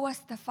show us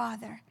the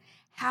Father,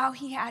 how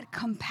he had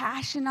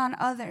compassion on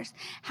others,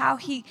 how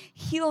he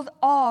healed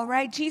all,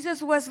 right?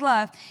 Jesus was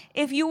love.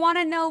 If you want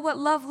to know what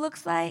love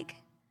looks like,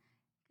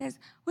 because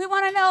we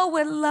want to know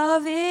what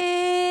love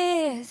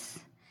is,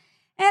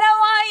 and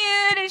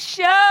I want you to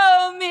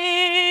show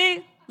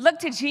me. Look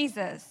to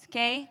Jesus,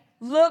 okay?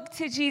 Look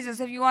to Jesus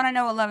if you want to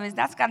know what love is.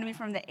 That's got to be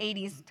from the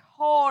 80s.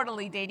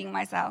 Totally dating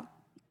myself.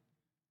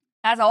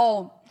 That's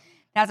old.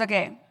 That's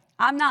okay.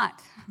 I'm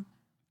not.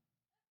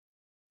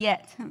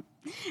 Yet.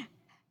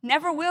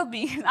 Never will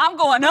be. I'm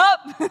going up.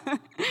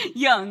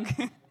 Young.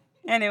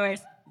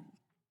 Anyways.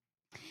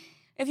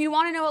 If you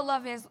want to know what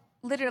love is,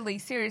 literally,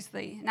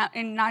 seriously,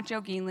 not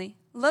jokingly,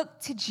 look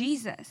to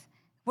Jesus.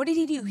 What did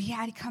he do? He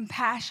had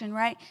compassion,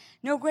 right?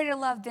 No greater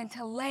love than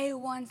to lay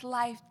one's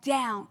life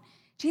down.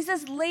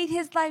 Jesus laid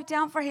his life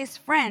down for his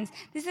friends.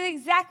 This is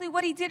exactly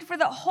what he did for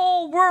the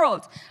whole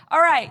world. All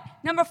right,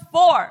 number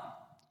 4.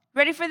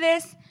 Ready for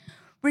this?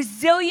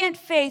 Resilient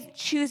faith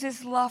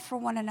chooses love for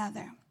one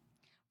another.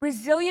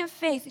 Resilient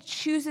faith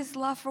chooses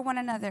love for one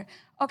another.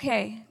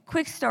 Okay,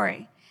 quick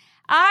story.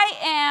 I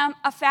am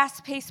a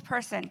fast-paced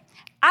person.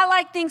 I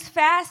like things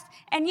fast,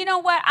 and you know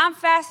what? I'm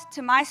fast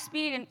to my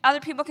speed, and other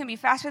people can be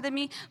faster than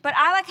me, but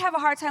I have a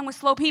hard time with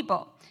slow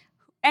people.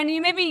 And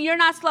maybe you're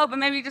not slow, but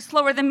maybe you're just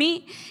slower than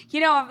me. You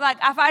know, like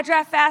if I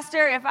drive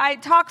faster, if I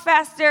talk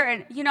faster,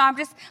 and you know, I'm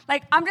just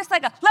like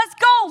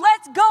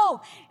let's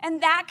go. And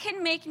that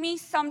can make me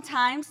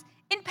sometimes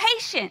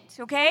impatient,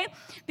 okay?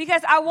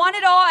 Because I want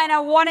it all and I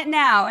want it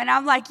now. And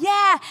I'm like,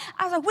 yeah,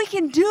 we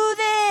can do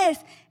this.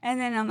 And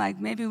then I'm like,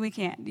 maybe we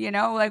can't, you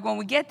know, like when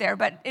we get there.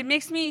 But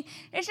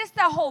it's just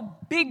that whole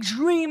big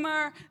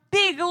dreamer,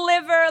 big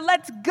liver,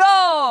 let's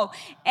go.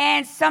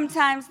 And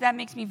sometimes that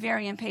makes me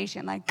very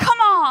impatient. Like, come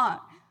on.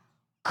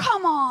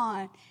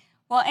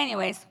 Well,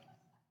 anyways,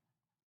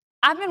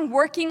 I've been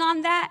working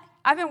on that.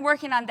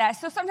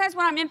 So sometimes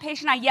when I'm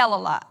impatient, I yell a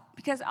lot.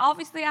 Because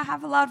obviously I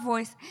have a loud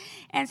voice.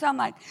 And so I'm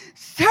like,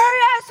 seriously?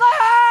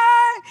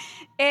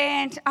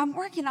 And I'm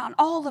working on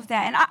all of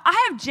that. And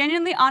I have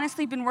genuinely,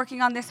 honestly been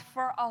working on this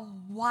for a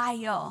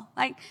while.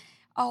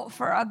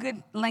 For a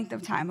good length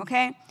of time,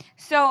 okay?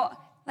 So,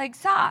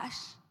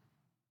 Zosh,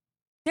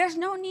 there's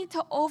no need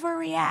to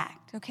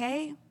overreact,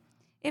 okay?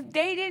 If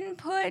they didn't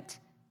put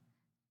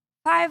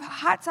 5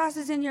 hot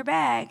sauces in your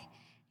bag,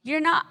 you're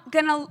not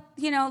gonna,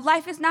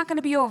 life is not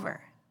gonna be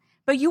over.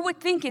 But you would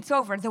think it's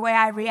over the way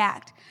I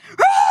react.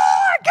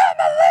 I can't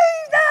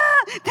believe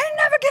that! They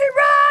never get it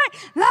right!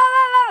 La,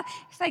 la, la.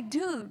 It's like,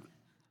 dude,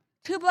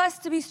 too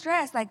blessed to be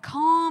stressed. Like,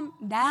 calm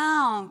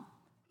down.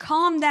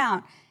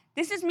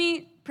 This is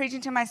me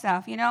preaching to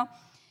myself,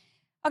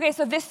 Okay,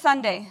 so this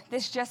Sunday,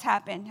 this just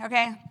happened,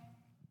 okay?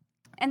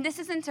 And this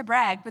isn't to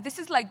brag, but this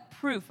is like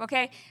proof,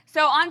 okay?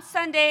 So on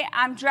Sunday,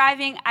 I'm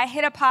driving, I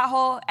hit a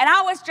pothole, and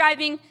I was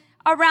driving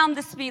around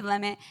the speed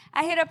limit.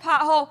 I hit a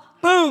pothole,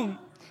 boom!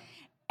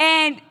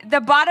 And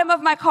the bottom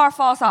of my car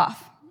falls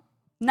off.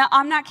 No,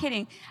 I'm not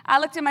kidding. I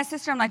looked at my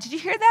sister. I'm like, did you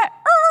hear that?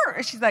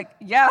 And she's like,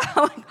 yeah.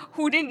 I'm like,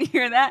 who didn't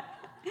hear that?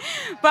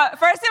 But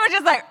first it was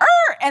just like,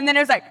 and then it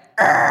was like,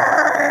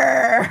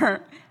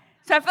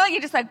 So I feel like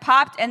it just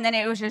popped, and then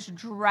it was just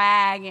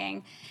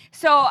dragging.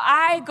 So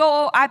I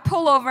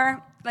pull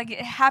over.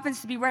 It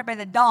happens to be right by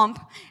the dump.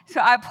 So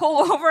I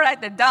pull over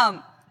at the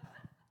dump.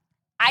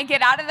 I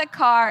get out of the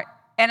car,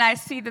 and I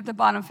see that the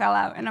bottom fell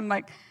out. And I'm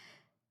like,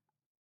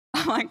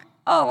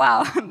 oh,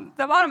 wow,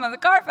 the bottom of the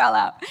car fell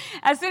out.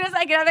 As soon as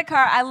I get out of the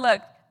car, I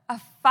look. A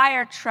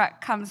fire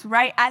truck comes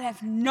right out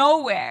of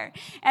nowhere.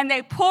 And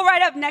they pull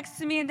right up next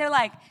to me, and they're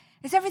like,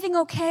 is everything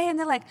okay? And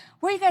they're like,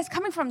 where are you guys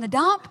coming from, the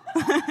dump?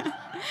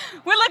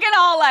 We're looking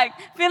all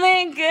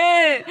feeling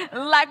good,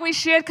 like we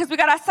should, because we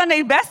got our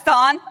Sunday best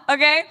on,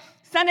 okay?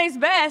 Sunday's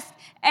best.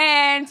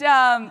 And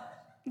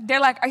they're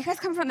like, are you guys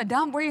coming from the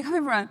dump? Where are you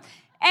coming from?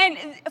 And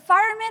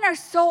firemen are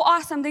so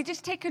awesome. They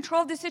just take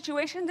control of the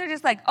situation. They're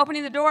just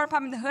opening the door,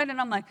 popping the hood,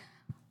 and I'm like,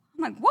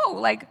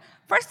 whoa,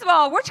 first of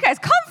all, where'd you guys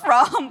come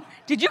from?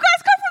 Did you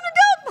guys come from the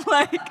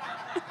dump?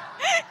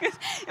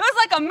 It was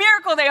like a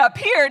miracle they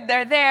appeared.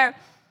 They're there.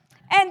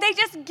 And they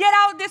just get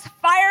out this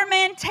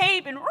fireman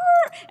tape,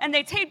 and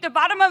they tape the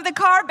bottom of the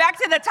car back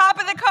to the top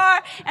of the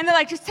car, and they're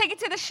like, just take it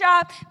to the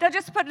shop. They'll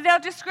just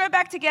screw it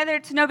back together.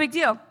 It's no big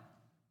deal.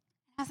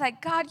 I was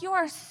like, God, you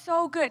are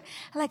so good.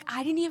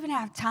 I didn't even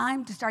have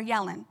time to start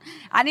yelling.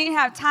 I didn't even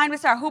have time to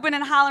start hooping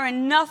and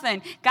hollering,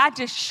 nothing. God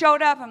just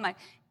showed up. I'm like,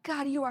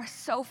 God, you are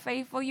so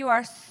faithful. You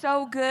are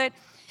so good.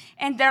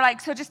 And they're like,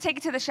 so just take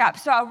it to the shop.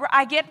 So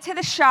I get to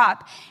the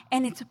shop,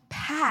 and it's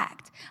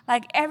packed.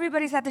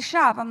 Everybody's at the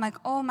shop. I'm like,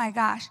 oh, my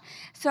gosh.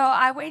 So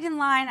I wait in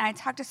line. I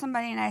talk to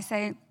somebody, and I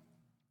say,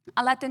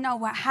 I let them know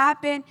what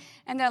happened,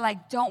 and they're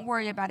like, don't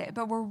worry about it,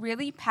 but we're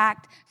really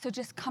packed, so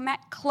just come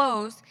at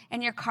close,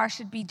 and your car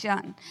should be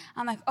done.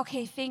 I'm like,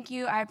 okay, thank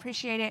you, I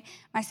appreciate it.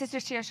 My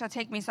sister's here, she'll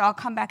take me, so I'll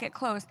come back at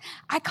close.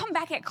 I come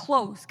back at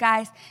close,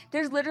 guys.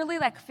 There's literally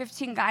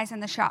 15 guys in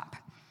the shop,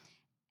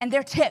 and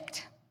they're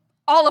ticked,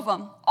 all of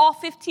them, all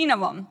 15 of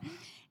them,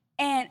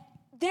 and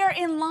they're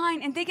in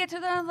line, and they get to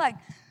them like,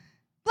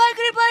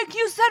 Blankety Blank,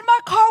 you said my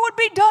car would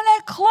be done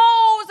at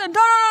close, and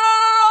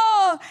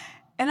da-da-da-da-da.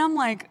 And I'm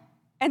like,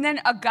 and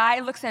then a guy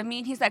looks at me,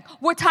 and he's like,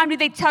 what time did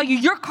they tell you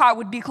your car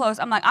would be closed?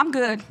 I'm like, I'm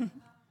good.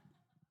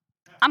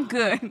 I'm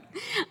good.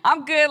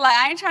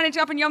 I ain't trying to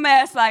jump in your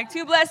mess.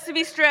 Too blessed to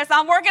be stressed.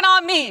 I'm working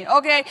on me,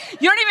 okay?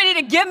 You don't even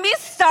need to get me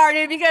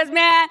started because,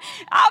 man,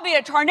 I'll be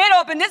a tornado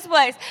up in this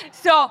place.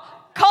 So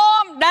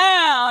calm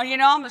down,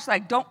 I'm just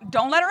like,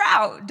 don't let her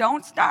out.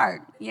 Don't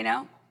start,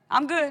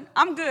 I'm good.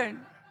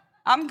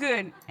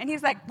 And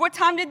he's like, what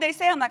time did they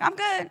say? I'm like,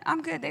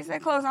 I'm good. They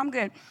said close, I'm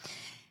good.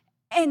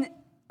 And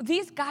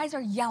these guys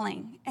are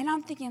yelling, and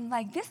I'm thinking,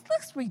 this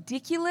looks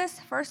ridiculous,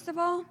 first of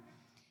all.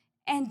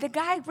 And the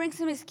guy brings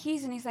him his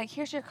keys, and he's like,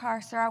 here's your car,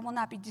 sir. I will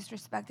not be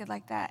disrespected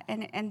like that.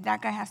 And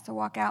that guy has to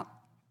walk out.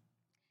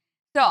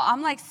 So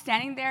I'm like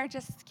standing there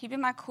just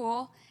keeping my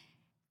cool.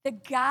 The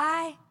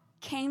guy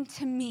came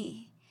to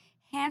me,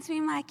 hands me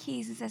my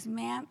keys and says,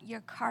 ma'am,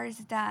 your car is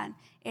done.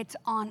 It's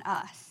on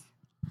us.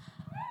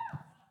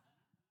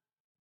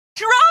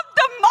 Drop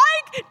the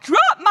mic,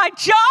 drop my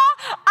jaw.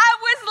 I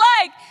was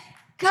like,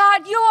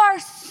 God, you are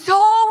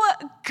so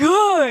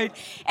good.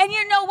 And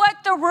you know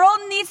what? The world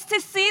needs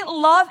to see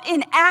love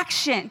in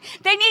action.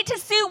 They need to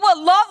see what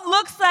love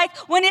looks like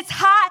when it's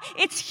hot,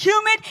 it's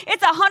humid,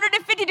 it's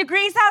 150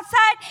 degrees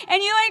outside,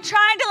 and you ain't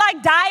trying to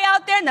like die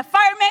out there, and the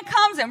fireman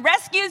comes and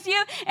rescues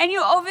you, and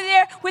you over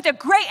there with a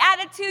great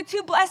attitude,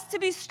 too blessed to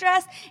be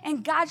stressed,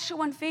 and God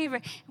showing favor.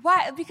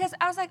 Why? Because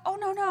I was like, oh,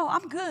 no,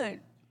 I'm good.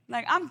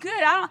 Like, I'm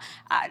good. I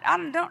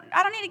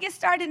don't need to get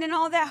started in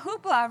all that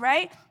hoopla,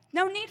 right?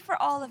 No need for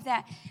all of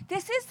that.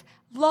 This is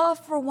love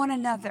for one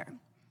another.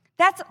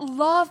 That's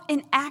love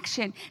in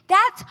action.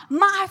 That's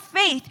my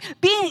faith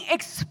being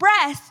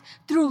expressed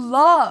through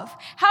love.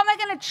 How am I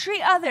going to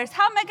treat others?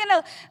 How am I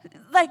going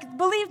to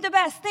believe the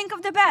best, think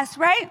of the best,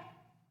 right?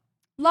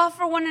 Love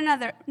for one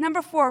another.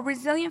 Number 4,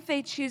 resilient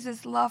faith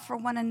chooses love for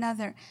one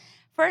another.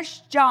 1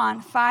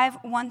 John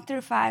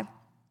 5:1-5.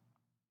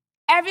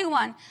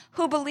 Everyone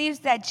who believes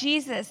that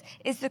Jesus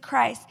is the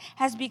Christ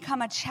has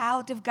become a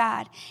child of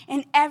God.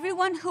 And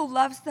everyone who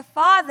loves the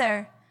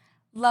Father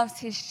loves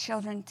his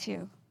children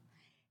too.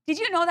 Did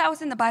you know that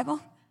was in the Bible?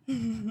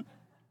 You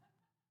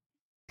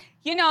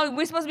know,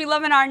 we're supposed to be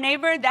loving our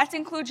neighbor. That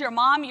includes your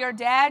mom, your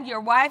dad,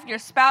 your wife, your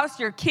spouse,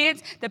 your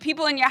kids, the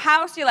people in your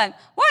house. You're like,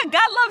 what?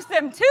 God loves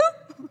them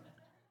too?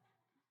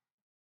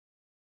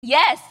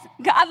 Yes,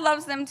 God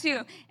loves them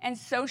too. And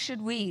so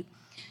should we.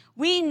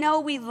 We know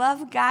we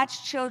love God's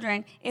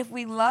children if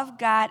we love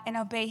God and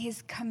obey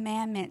his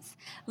commandments.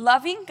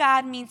 Loving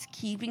God means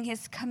keeping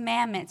his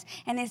commandments,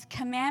 and his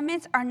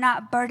commandments are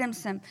not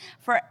burdensome.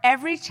 For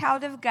every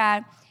child of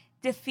God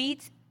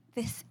defeats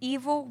this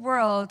evil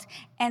world,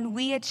 and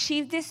we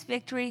achieve this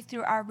victory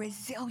through our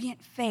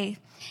resilient faith.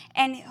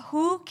 And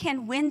who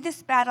can win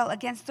this battle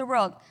against the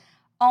world?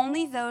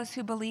 Only those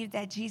who believe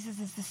that Jesus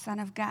is the Son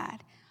of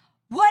God.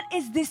 What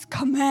is this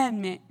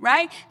commandment,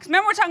 right? Because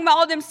remember we're talking about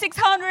all them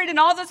 600 and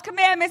all those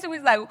commandments, and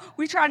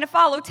we're trying to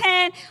follow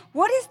 10.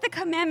 What is the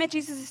commandment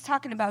Jesus is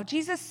talking about?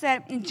 Jesus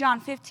said in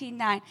John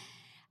 15:9,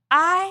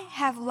 I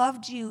have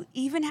loved you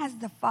even as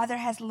the Father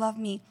has loved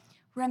me.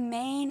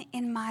 Remain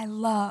in my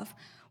love.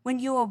 When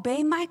you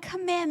obey my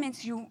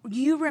commandments,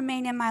 you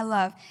remain in my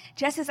love.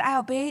 Just as I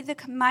obey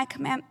my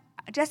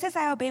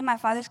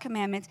Father's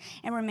commandments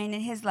and remain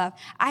in his love.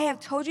 I have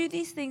told you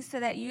these things so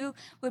that you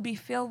would be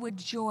filled with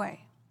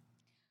joy.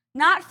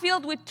 Not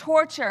filled with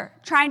torture,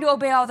 trying to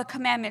obey all the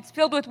commandments.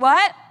 Filled with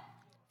what?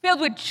 Filled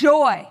with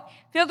joy.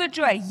 Filled with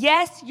joy.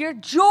 Yes, your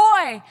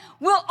joy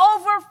will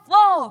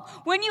overflow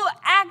when you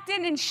act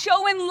in and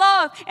show in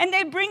love, and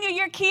they bring you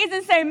your keys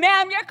and say,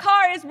 ma'am, your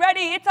car is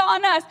ready. It's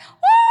on us.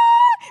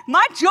 Woo!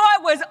 My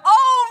joy was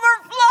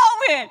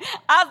overflowing.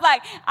 I was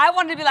like, I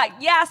wanted to be like,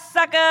 yeah,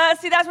 sucker.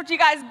 See, that's what you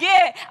guys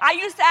get. I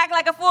used to act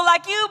like a fool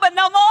like you, but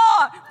no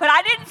more. But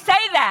I didn't say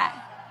that.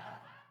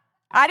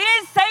 I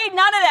didn't say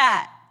none of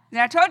that. And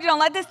I told you, don't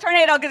let this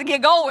tornado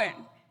get going.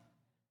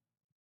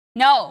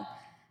 No.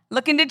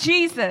 Look into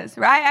Jesus,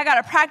 right? I got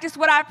to practice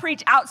what I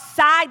preach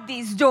outside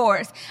these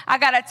doors. I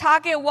got to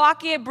talk it,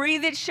 walk it,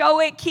 breathe it,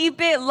 show it,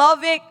 keep it,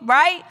 love it,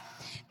 right?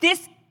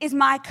 This is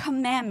my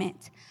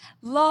commandment.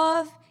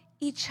 Love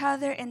each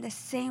other in the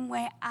same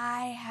way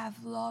I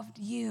have loved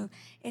you.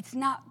 It's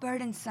not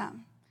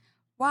burdensome.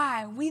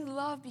 Why? We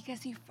love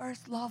because he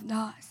first loved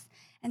us.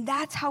 And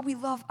that's how we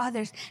love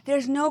others.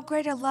 There's no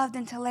greater love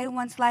than to lay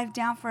one's life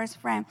down for his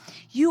friend.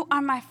 You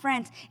are my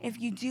friends if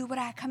you do what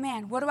I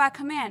command. What do I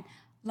command?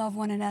 Love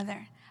one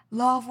another.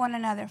 Love one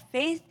another.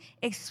 Faith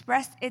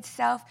expressed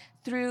itself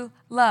through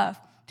love,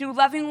 through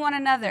loving one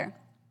another.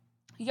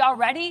 Y'all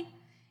ready?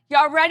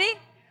 Y'all ready?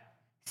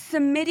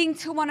 Submitting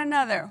to one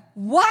another.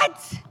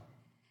 What?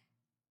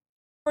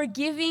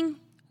 Forgiving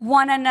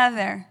one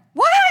another.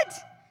 What?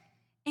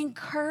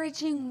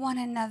 Encouraging one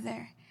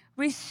another.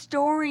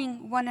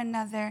 Restoring one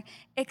another,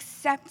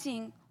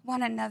 accepting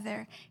one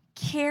another,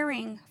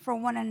 caring for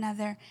one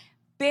another,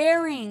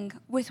 bearing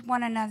with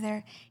one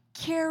another,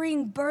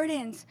 carrying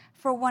burdens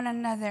for one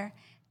another,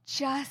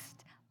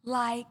 just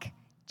like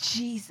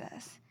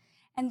Jesus.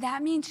 And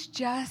that means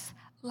just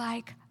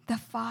like the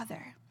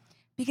Father,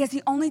 because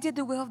he only did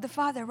the will of the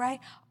Father, right?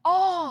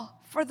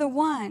 All for the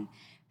one.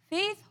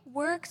 Faith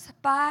works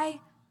by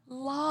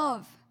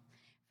love.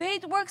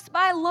 Faith works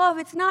by love.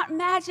 It's not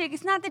magic.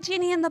 It's not the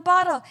genie in the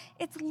bottle.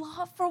 It's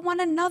love for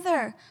one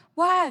another.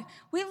 Why?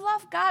 We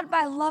love God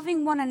by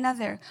loving one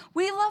another.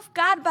 We love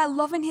God by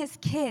loving his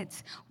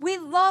kids. We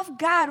love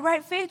God,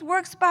 right? Faith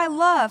works by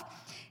love.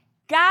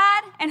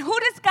 God, and who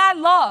does God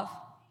love?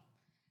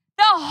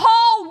 The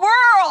whole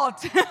world.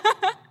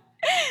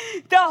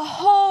 The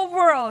whole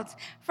world.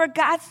 For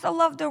God so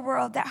loved the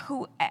world that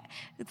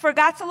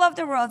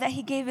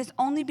he gave his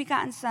only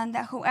begotten Son,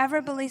 that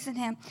whoever believes in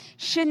him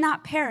should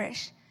not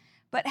perish,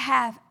 but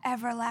have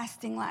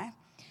everlasting life.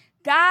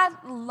 God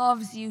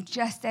loves you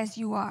just as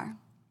you are.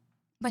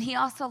 but he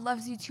also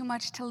loves you too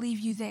much to leave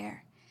you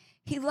there.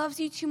 He loves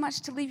you too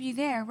much to leave you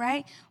there,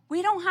 right?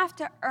 We don't have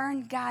to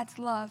earn God's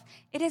love.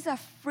 It is a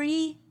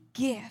free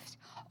gift.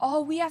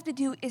 All we have to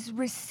do is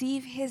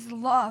receive his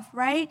love,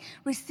 right?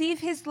 Receive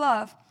his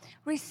love.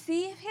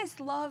 Receive his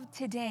love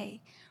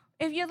today.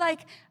 If you're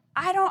like,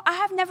 I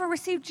have never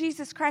received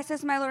Jesus Christ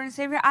as my Lord and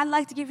Savior, I'd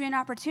like to give you an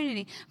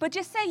opportunity. But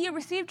just say you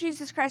received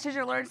Jesus Christ as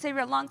your Lord and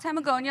Savior a long time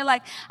ago, and you're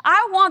like,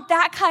 I want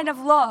that kind of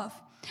love.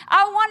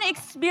 I want to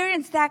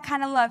experience that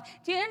kind of love.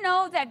 Do you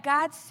know that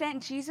God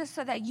sent Jesus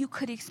so that you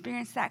could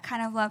experience that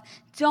kind of love?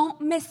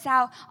 Don't miss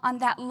out on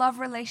that love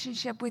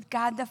relationship with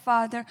God the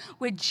Father,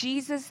 with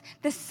Jesus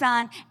the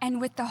Son,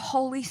 and with the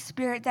Holy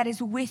Spirit that is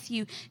with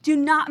you. Do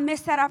not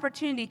miss that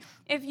opportunity.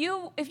 If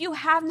you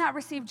have not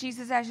received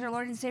Jesus as your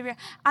Lord and Savior,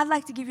 I'd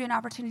like to give you an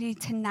opportunity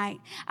tonight.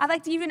 I'd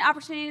like to give you an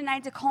opportunity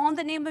tonight to call on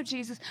the name of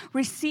Jesus,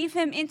 receive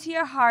him into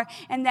your heart,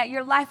 and that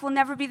your life will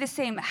never be the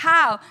same.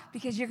 How?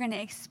 Because you're going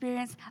to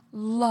experience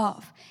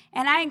love.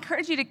 And I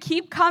encourage you to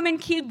keep coming,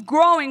 keep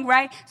growing,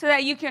 right? So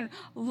that you can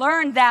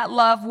learn that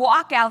love,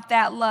 walk out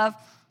that love.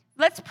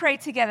 Let's pray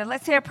together.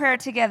 Let's say a prayer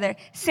together.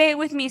 Say it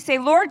with me. Say,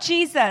 Lord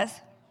Jesus,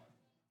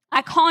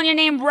 I call on your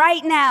name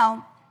right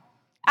now.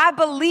 I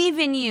believe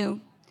in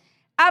you.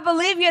 I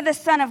believe you're the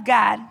Son of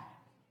God.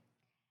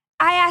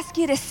 I ask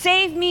you to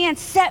save me and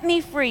set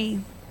me free.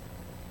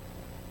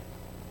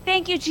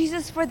 Thank you,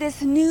 Jesus, for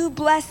this new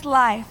blessed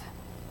life.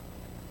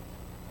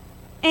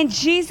 In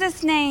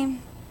Jesus'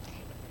 name,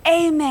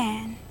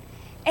 amen.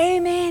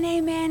 Amen,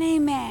 amen,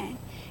 amen.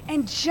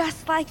 And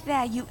just like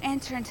that, you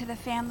enter into the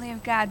family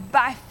of God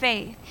by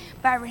faith,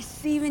 by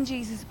receiving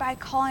Jesus, by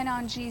calling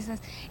on Jesus.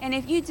 And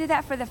if you did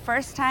that for the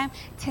first time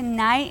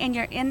tonight and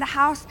you're in the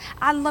house,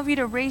 I'd love you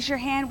to raise your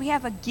hand. We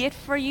have a gift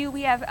for you.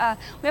 We have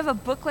a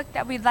booklet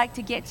that we'd like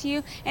to get to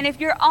you. And if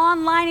you're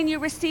online and you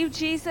received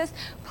Jesus,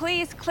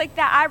 please click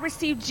that I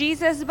received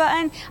Jesus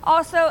button.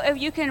 Also,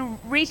 if you can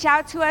reach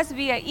out to us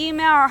via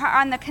email or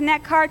on the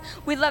Connect card,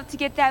 we'd love to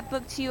get that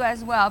book to you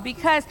as well,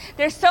 because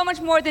there's so much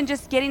more than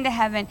just getting to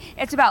heaven.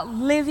 It's about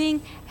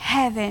living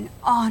heaven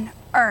on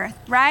earth,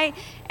 right?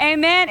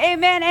 Amen,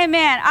 amen,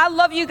 amen. I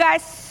love you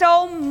guys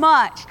so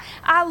much.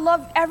 I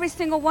love every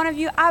single one of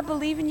you. I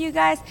believe in you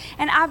guys,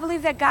 and I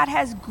believe that God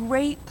has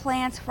great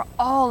plans for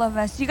all of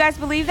us. Do you guys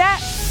believe that?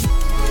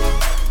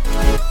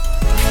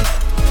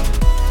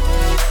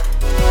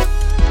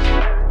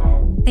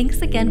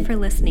 Thanks again for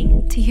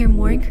listening. To hear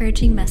more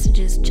encouraging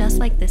messages just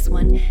like this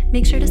one,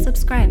 make sure to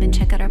subscribe and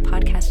check out our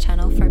podcast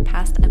channel for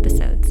past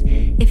episodes.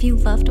 If you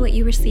loved what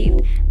you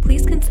received,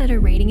 please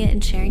consider rating it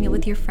and sharing it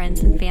with your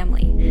friends and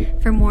family.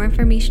 For more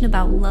information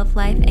about Love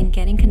Life and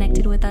getting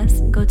connected with us,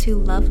 go to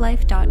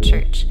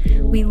lovelife.church.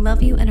 We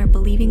love you and are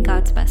believing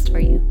God's best for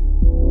you.